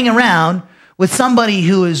you hang around with somebody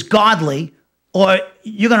who is godly,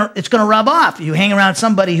 it's going to rub off. You hang around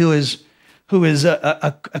somebody who is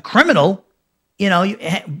a criminal,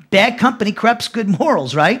 bad company corrupts good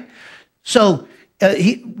morals, right? So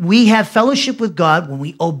we have fellowship with God when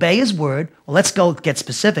we obey his word. Well, let's go get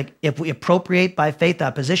specific. If we appropriate by faith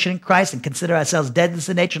our position in Christ and consider ourselves dead to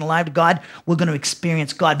sin nature and alive to God, we're going to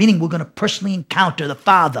experience God, meaning we're going to personally encounter the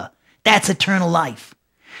Father. That's eternal life.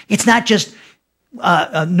 It's not just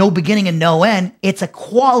no beginning and no end. It's a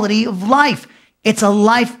quality of life. It's a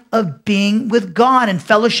life of being with God and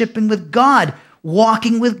fellowshipping with God,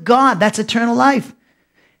 walking with God. That's eternal life.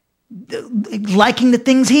 Liking the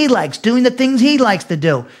things he likes, doing the things he likes to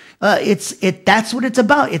do. That's what it's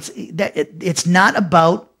about. It's not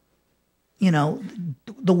about,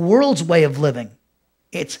 the world's way of living.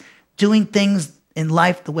 It's doing things in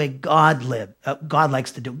life the way God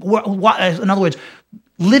likes to do. In other words,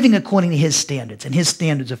 living according to his standards, and his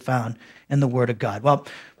standards are found in the Word of God. Well,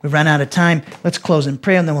 we've run out of time. Let's close in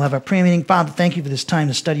prayer, and then we'll have our prayer meeting. Father, thank you for this time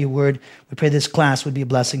to study your Word. We pray this class would be a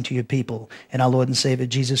blessing to your people. In our Lord and Savior,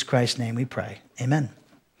 Jesus Christ's name we pray. Amen.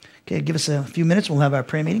 Okay, give us a few minutes. We'll have our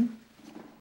prayer meeting.